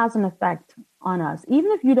 it has an effect on us.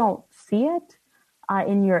 Even if you don't see it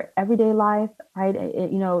in your everyday life, right?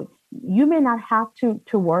 You may not have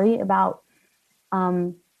to worry about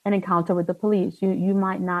an encounter with the police. You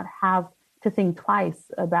might not have to think twice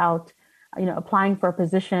about applying for a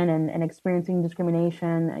position and experiencing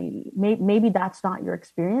discrimination. Maybe that's not your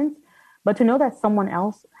experience, but to know that someone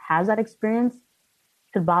else has that experience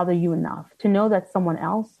should bother you enough. To know that someone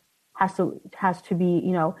else has to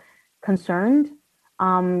be, concerned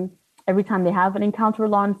every time they have an encounter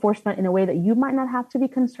with law enforcement in a way that you might not have to be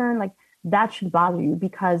concerned, like that should bother you,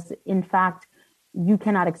 because in fact, you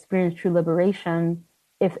cannot experience true liberation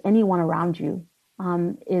if anyone around you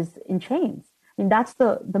is in chains. I mean, that's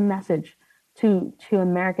the message to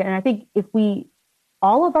America. And I think if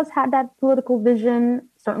all of us had that political vision,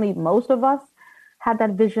 certainly most of us had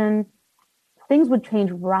that vision, things would change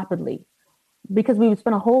rapidly, because we would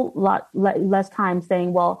spend a whole lot less time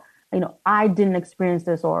saying, well, I didn't experience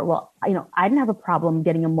this, or, well, I didn't have a problem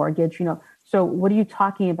getting a mortgage, so what are you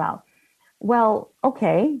talking about? Well,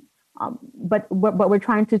 okay. But we're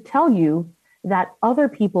trying to tell you that other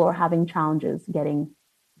people are having challenges getting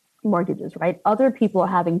mortgages, right? Other people are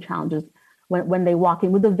having challenges when they walk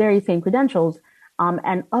in with the very same credentials,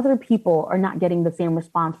 and other people are not getting the same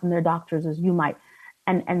response from their doctors as you might.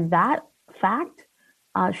 And that fact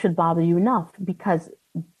should bother you enough, because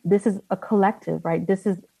this is a collective, right? This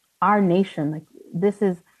is our nation. Like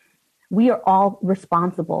we are all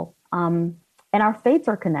responsible, and our fates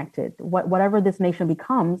are connected. Whatever this nation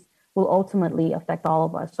becomes will ultimately affect all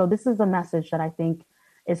of us. So this is a message that I think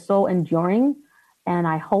is so enduring, and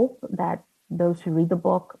I hope that those who read the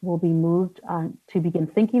book will be moved to begin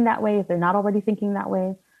thinking that way if they're not already thinking that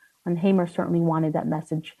way. And Hamer certainly wanted that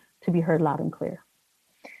message to be heard loud and clear.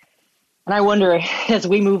 And I wonder, as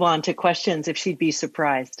we move on to questions, if she'd be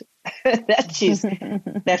surprised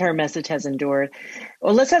that her message has endured.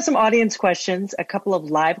 Well, let's have some audience questions. A couple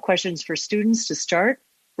of live questions for students to start.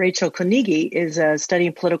 Rachel Konigi is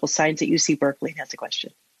studying political science at UC Berkeley and has a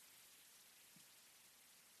question.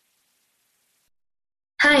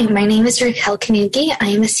 Hi, my name is Raquel Kanugi. I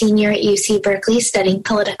am a senior at UC Berkeley studying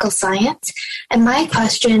political science. And my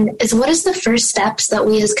question is, what is the first steps that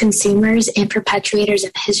we as consumers and perpetuators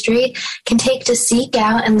of history can take to seek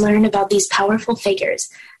out and learn about these powerful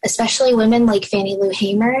figures, especially women like Fannie Lou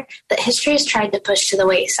Hamer, that history has tried to push to the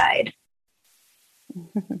wayside?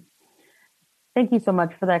 Thank you so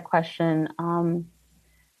much for that question.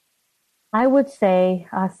 I would say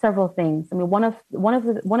several things. I mean, one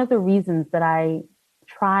of the reasons that I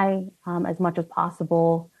try as much as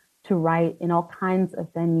possible to write in all kinds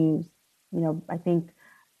of venues. I think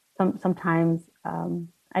sometimes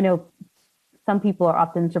I know some people are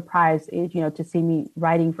often surprised, to see me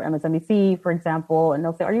writing for MSNBC, for example, and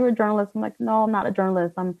they'll say, "Are you a journalist?" I'm like, "No, I'm not a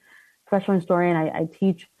journalist. I'm a professional historian. I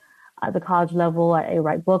teach at the college level. I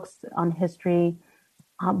write books on history."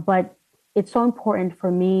 But it's so important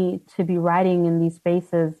for me to be writing in these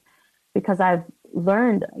spaces because I've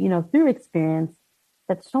learned, through experience,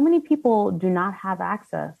 that so many people do not have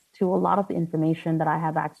access to a lot of the information that I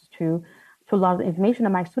have access to a lot of the information that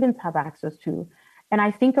my students have access to. And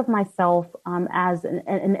I think of myself as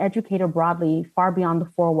an educator broadly, far beyond the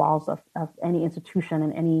four walls of any institution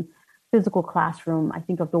and any physical classroom. I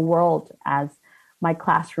think of the world as my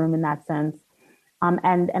classroom in that sense.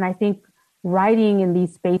 And I think writing in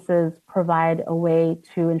these spaces provide a way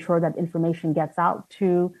to ensure that information gets out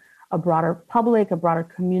to a broader public, a broader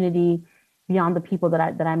community, beyond the people that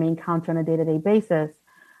I may encounter on a day-to-day basis.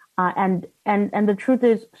 And the truth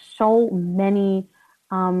is, so many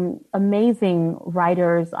amazing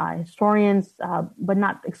writers, historians, but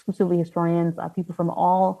not exclusively historians, people from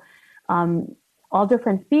all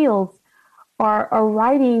different fields are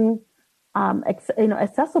writing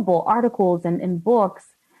accessible articles and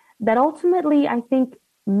books that ultimately, I think,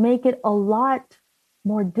 make it a lot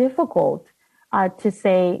more difficult to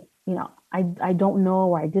say, I don't know,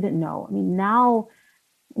 or I didn't know. I mean, now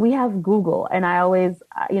we have Google, and I always,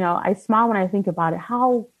 I smile when I think about it,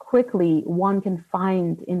 how quickly one can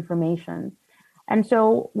find information. And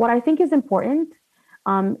so what I think is important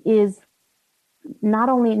is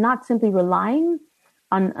not simply relying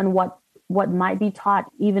on what might be taught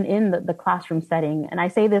even in the classroom setting. And I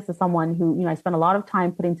say this as someone who, I spent a lot of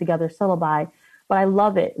time putting together syllabi, But I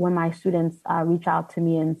love it when my students reach out to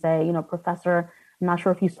me and say, Professor, I'm not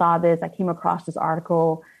sure if you saw this. I came across this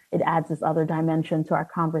article. It adds this other dimension to our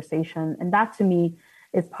conversation. And that to me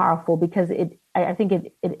is powerful because I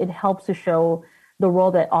think it helps to show the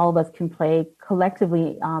role that all of us can play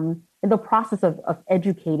collectively in the process of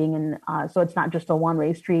educating. And so it's not just a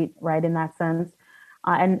one-way street, right, in that sense.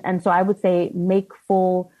 And so I would say make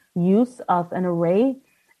full use of an array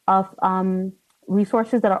of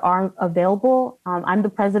resources that are available. I'm the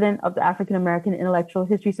president of the African American Intellectual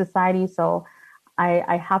History Society, so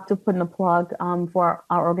I have to put in a plug for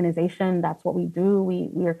our organization. That's what we do.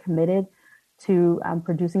 We are committed to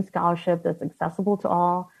producing scholarship that's accessible to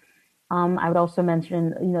all. I would also mention,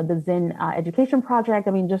 the Zinn Education Project.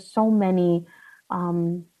 I mean, just so many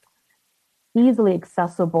easily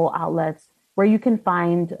accessible outlets where you can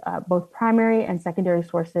find both primary and secondary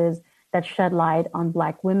sources that shed light on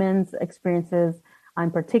Black women's experiences,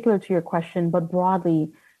 in particular to your question, but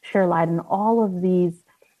broadly share light on all of these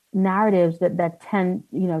narratives that tend,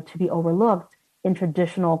 to be overlooked in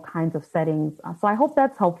traditional kinds of settings. So I hope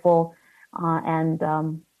that's helpful. And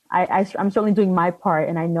I'm certainly doing my part,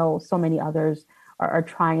 and I know so many others are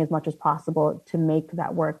trying as much as possible to make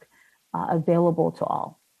that work available to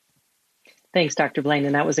all. Thanks, Dr. Blain.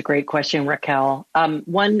 And that was a great question, Raquel.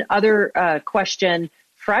 One other question.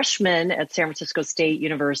 Freshman at San Francisco State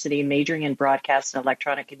University, majoring in broadcast and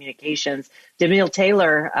electronic communications, Demille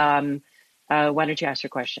Taylor, why don't you ask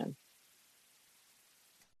your question?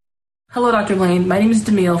 Hello, Dr. Blain. My name is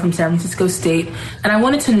Demille from San Francisco State, and I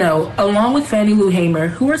wanted to know, along with Fannie Lou Hamer,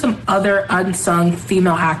 who are some other unsung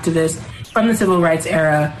female activists from the civil rights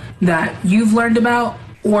era that you've learned about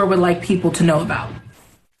or would like people to know about?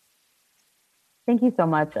 Thank you so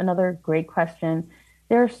much. Another great question.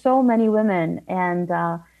 There are so many women, and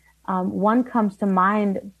one comes to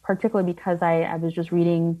mind particularly because I was just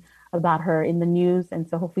reading about her in the news, and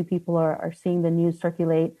so hopefully people are seeing the news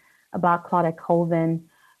circulate about Claudette Colvin.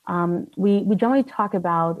 We generally talk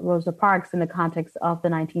about Rosa Parks in the context of the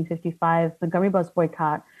 1955 Montgomery bus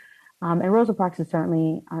boycott, and Rosa Parks is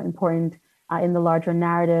certainly important in the larger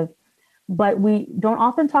narrative, but we don't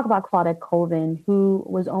often talk about Claudette Colvin, who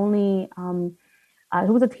was only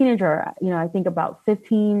who was a teenager, I think about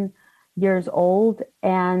 15 years old,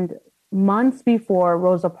 and months before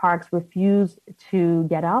Rosa Parks refused to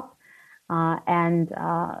get up,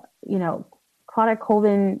 Claudette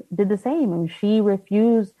Colvin did the same, and she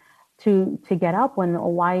refused to get up when a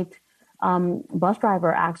white bus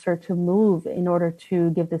driver asked her to move in order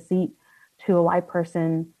to give the seat to a white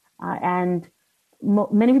person.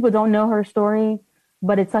 Many people don't know her story,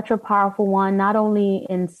 but it's such a powerful one, not only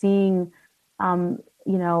in seeing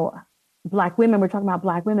Black women, we're talking about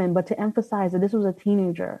Black women, but to emphasize that this was a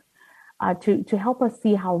teenager, to help us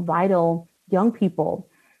see how vital young people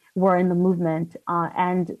were in the movement,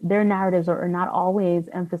 and their narratives are not always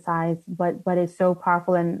emphasized, but it's so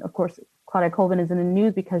powerful. And of course, Claudette Colvin is in the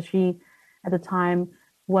news because she, at the time,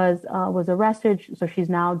 was arrested. So she's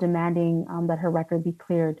now demanding that her record be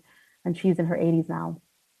cleared, and she's in her 80s now.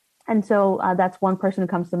 And so that's one person who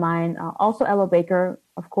comes to mind. Also, Ella Baker,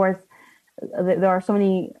 of course. There are so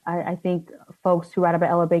many, I think, folks who write about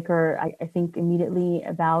Ella Baker. I think immediately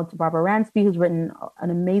about Barbara Ransby, who's written an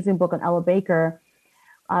amazing book on Ella Baker.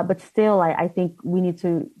 But still, I think we need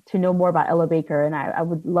to know more about Ella Baker. And I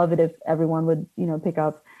would love it if everyone would, pick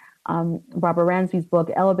up Barbara Ransby's book.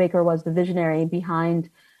 Ella Baker was the visionary behind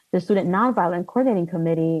the Student Nonviolent Coordinating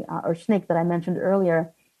Committee, or SNCC, that I mentioned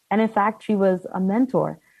earlier. And in fact, she was a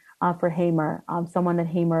mentor for Hamer, someone that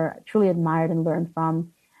Hamer truly admired and learned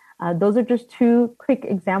from. Those are just two quick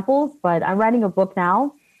examples, but I'm writing a book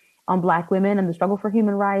now on Black women and the struggle for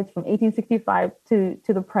human rights from 1865 to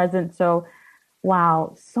the present. So,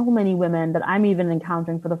 wow, so many women that I'm even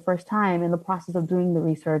encountering for the first time in the process of doing the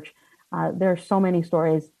research. There are so many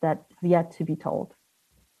stories that have yet to be told.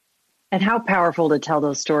 And how powerful to tell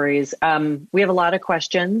those stories. We have a lot of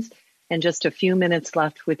questions and just a few minutes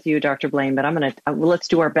left with you, Dr. Blain, but let's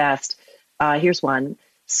do our best. Here's one.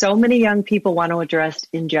 So many young people want to address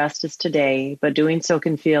injustice today, but doing so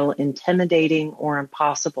can feel intimidating or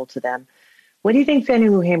impossible to them. What do you think Fannie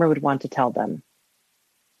Lou Hamer would want to tell them?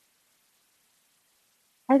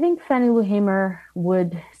 I think Fannie Lou Hamer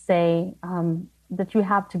would say that you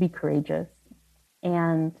have to be courageous.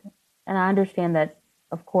 And I understand that,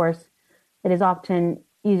 of course, it is often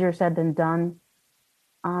easier said than done.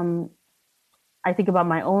 I think about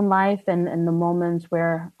my own life and the moments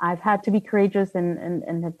where I've had to be courageous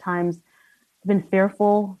and at times been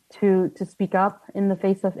fearful to speak up in the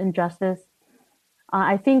face of injustice.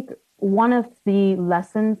 I think one of the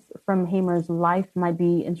lessons from Hamer's life might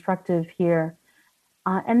be instructive here.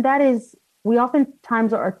 And that is we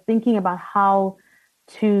oftentimes are thinking about how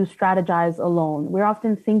to strategize alone. We're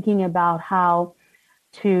often thinking about how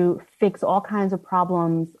to fix all kinds of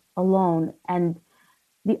problems alone. And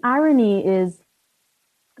the irony is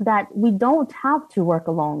that we don't have to work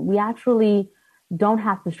alone. We actually don't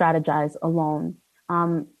have to strategize alone.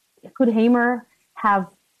 Could Hamer have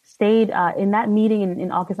stayed in that meeting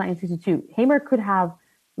in August 1962? Hamer could have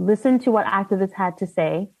listened to what activists had to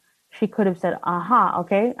say. She could have said, aha,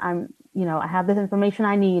 okay, I have this information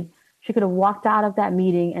I need. She could have walked out of that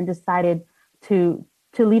meeting and decided to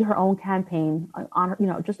lead her own campaign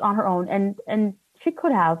just on her own. And she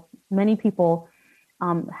could have. Many people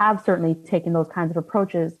have certainly taken those kinds of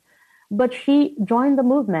approaches, but she joined the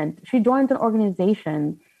movement. She joined an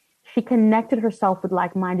organization. She connected herself with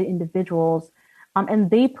like-minded individuals, and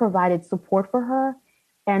they provided support for her.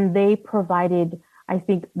 And they provided, I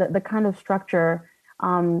think, the kind of structure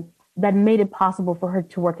that made it possible for her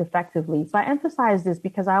to work effectively. So I emphasize this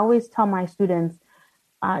because I always tell my students,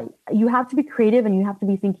 you have to be creative and you have to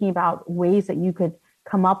be thinking about ways that you could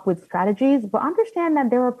come up with strategies, but understand that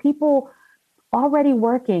there are people already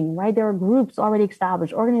working, right? There are groups already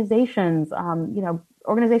established, organizations,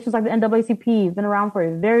 organizations like the NAACP have been around for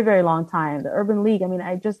a very, very long time. The Urban League. I mean,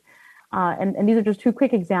 and these are just two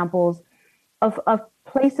quick examples of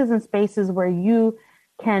places and spaces where you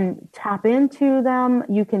can tap into them,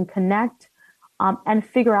 you can connect, and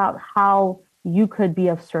figure out how you could be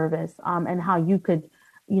of service, and how you could,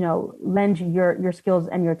 lend your skills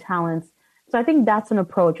and your talents. So I think that's an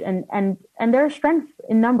approach, and there's strength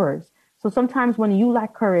in numbers. So sometimes when you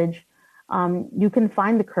lack courage, you can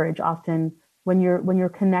find the courage often when you're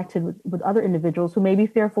connected with other individuals who may be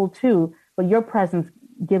fearful too, but your presence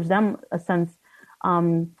gives them a sense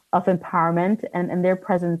of empowerment, and their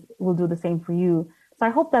presence will do the same for you. So I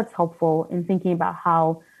hope that's helpful in thinking about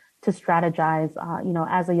how to strategize,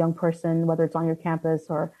 as a young person, whether it's on your campus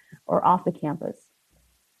or off the campus.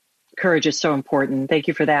 Courage is so important. Thank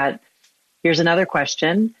you for that. Here's another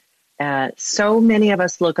question. So many of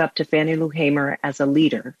us look up to Fannie Lou Hamer as a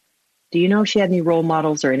leader. Do you know if she had any role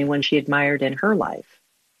models or anyone she admired in her life?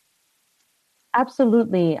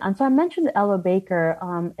 Absolutely. And so I mentioned Ella Baker,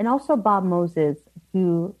 and also Bob Moses,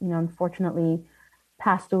 who, unfortunately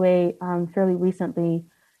passed away fairly recently.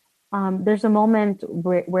 There's a moment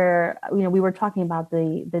where we were talking about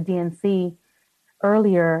the DNC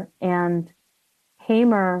earlier, and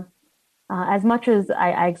Hamer, as much as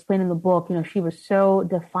I explained in the book, she was so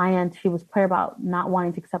defiant. She was clear about not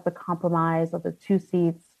wanting to accept the compromise of the 2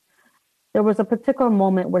 seats. There was a particular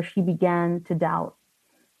moment where she began to doubt,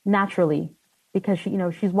 naturally, because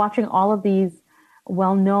she's watching all of these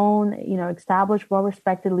well-known, established,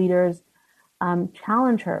 well-respected leaders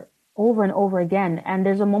challenge her over and over again. And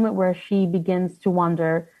there's a moment where she begins to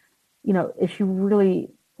wonder, is she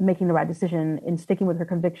really making the right decision in sticking with her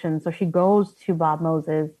convictions? So she goes to Bob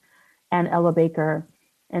Moses and Ella Baker,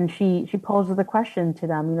 and she poses the question to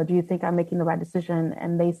them, do you think I'm making the right decision?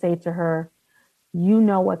 And they say to her, you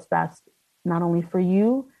know what's best, not only for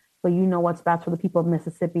you, but you know what's best for the people of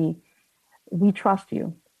Mississippi. We trust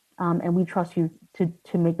you, and we trust you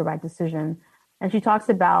to make the right decision. And she talks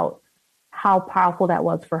about how powerful that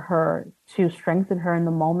was for her to strengthen her in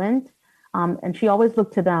the moment. And she always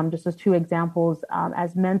looked to them, just as 2 examples,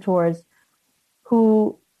 as mentors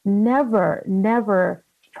who never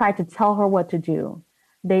tried to tell her what to do.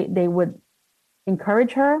 They would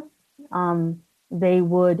encourage her. They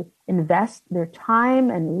would invest their time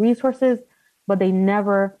and resources, but they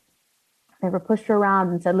never pushed her around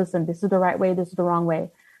and said, listen, this is the right way, this is the wrong way.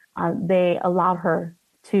 They allowed her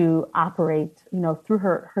to operate, through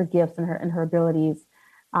her gifts and her abilities.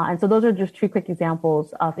 And so those are just 2 quick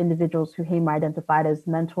examples of individuals who Hamer identified as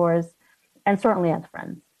mentors and certainly as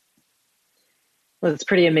friends. Well, it's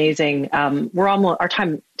pretty amazing. Our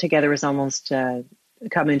time together is almost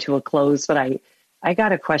coming to a close, but I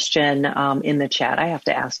got a question in the chat I have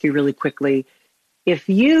to ask you really quickly. If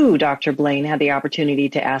you, Dr. Blain, had the opportunity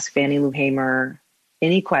to ask Fannie Lou Hamer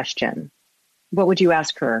any question, what would you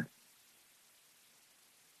ask her?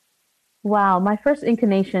 Wow, my first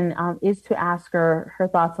inclination is to ask her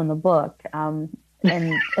thoughts on the book. And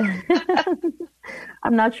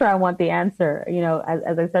I'm not sure I want the answer.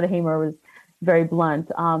 As I said, Hamer was very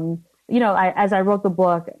blunt. As I wrote the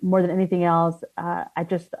book, more than anything else, I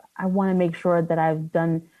want to make sure that I've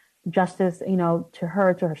done justice, to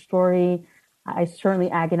her story. I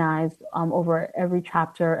certainly agonized over every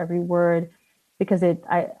chapter, every word, because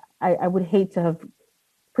I would hate to have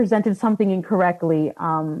presented something incorrectly,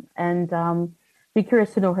 and be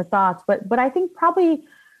curious to know her thoughts. But I think probably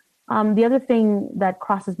the other thing that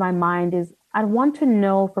crosses my mind is I'd want to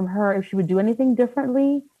know from her if she would do anything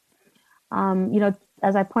differently.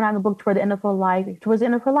 As I point out in the book, towards the end of her life,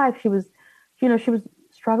 she was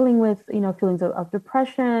struggling with, feelings of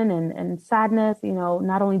depression and sadness,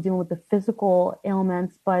 not only dealing with the physical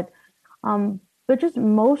ailments, but just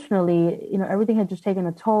emotionally, everything had just taken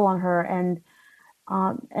a toll on her. And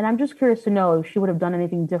I'm just curious to know if she would have done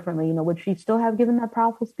anything differently. Would she still have given that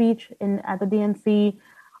powerful speech at the DNC?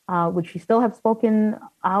 Would she still have spoken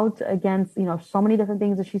out against, so many different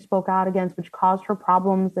things that she spoke out against, which caused her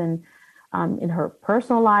problems and in her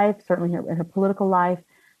personal life, certainly in her political life?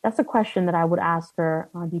 That's a question that I would ask her.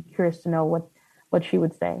 I'd be curious to know what she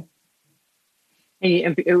would say.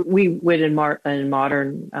 We would in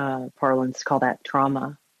modern parlance call that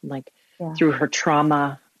trauma. Through her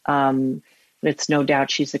trauma, it's no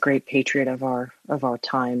doubt she's a great patriot of our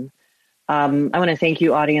time. I want to thank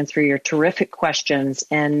you, audience, for your terrific questions.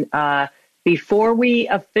 And before we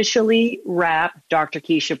officially wrap, Dr.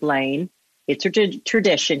 Keisha Blain, it's a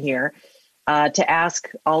tradition here to ask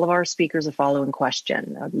all of our speakers the following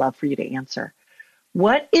question. I'd love for you to answer.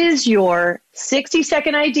 What is your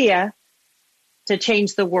 60-second idea to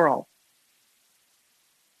change the world?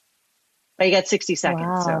 Well, you got 60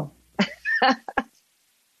 seconds. Wow. So.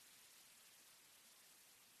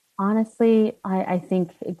 Honestly, I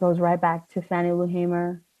think it goes right back to Fannie Lou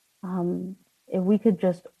Hamer. If we could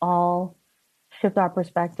just all shift our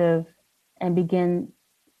perspective and begin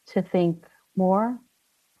to think more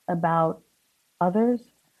about others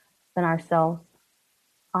than ourselves.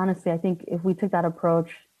 Honestly, I think if we took that approach,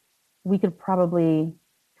 we could probably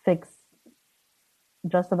fix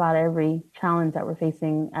just about every challenge that we're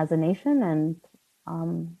facing as a nation and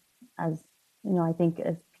I think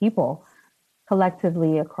as people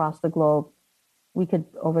collectively across the globe. We could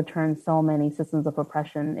overturn so many systems of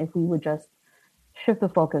oppression if we would just shift the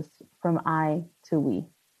focus from I to we.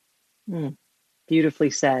 Beautifully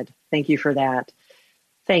said. Thank you for that.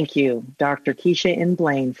 Thank you, Dr. Keisha N.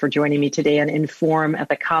 Blain, for joining me today on INFORUM at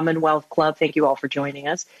the Commonwealth Club. Thank you all for joining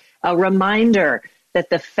us. A reminder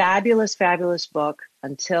that the fabulous, fabulous book,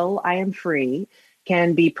 Until I Am Free,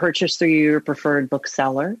 can be purchased through your preferred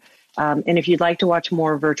bookseller. And if you'd like to watch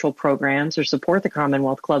more virtual programs or support the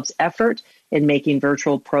Commonwealth Club's effort in making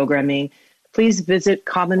virtual programming, please visit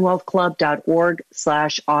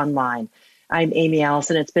commonwealthclub.org/online. I'm Aimee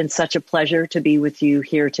Allison. It's been such a pleasure to be with you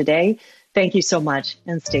here today. Thank you so much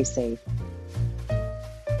and stay safe.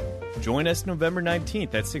 Join us November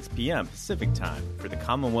 19th at 6 p.m. Pacific Time for the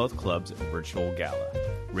Commonwealth Club's virtual gala.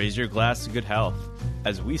 Raise your glass to good health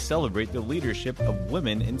as we celebrate the leadership of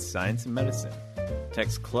women in science and medicine.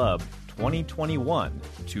 Text Club 2021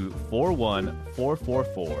 to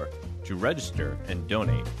 41444 to register and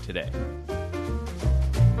donate today.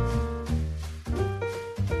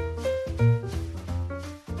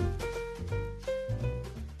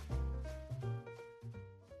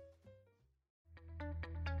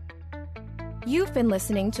 You've been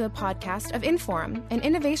listening to a podcast of INFORUM, an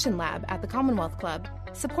innovation lab at the Commonwealth Club.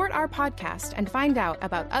 Support our podcast and find out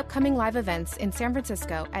about upcoming live events in San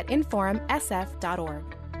Francisco at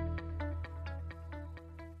inforumsf.org.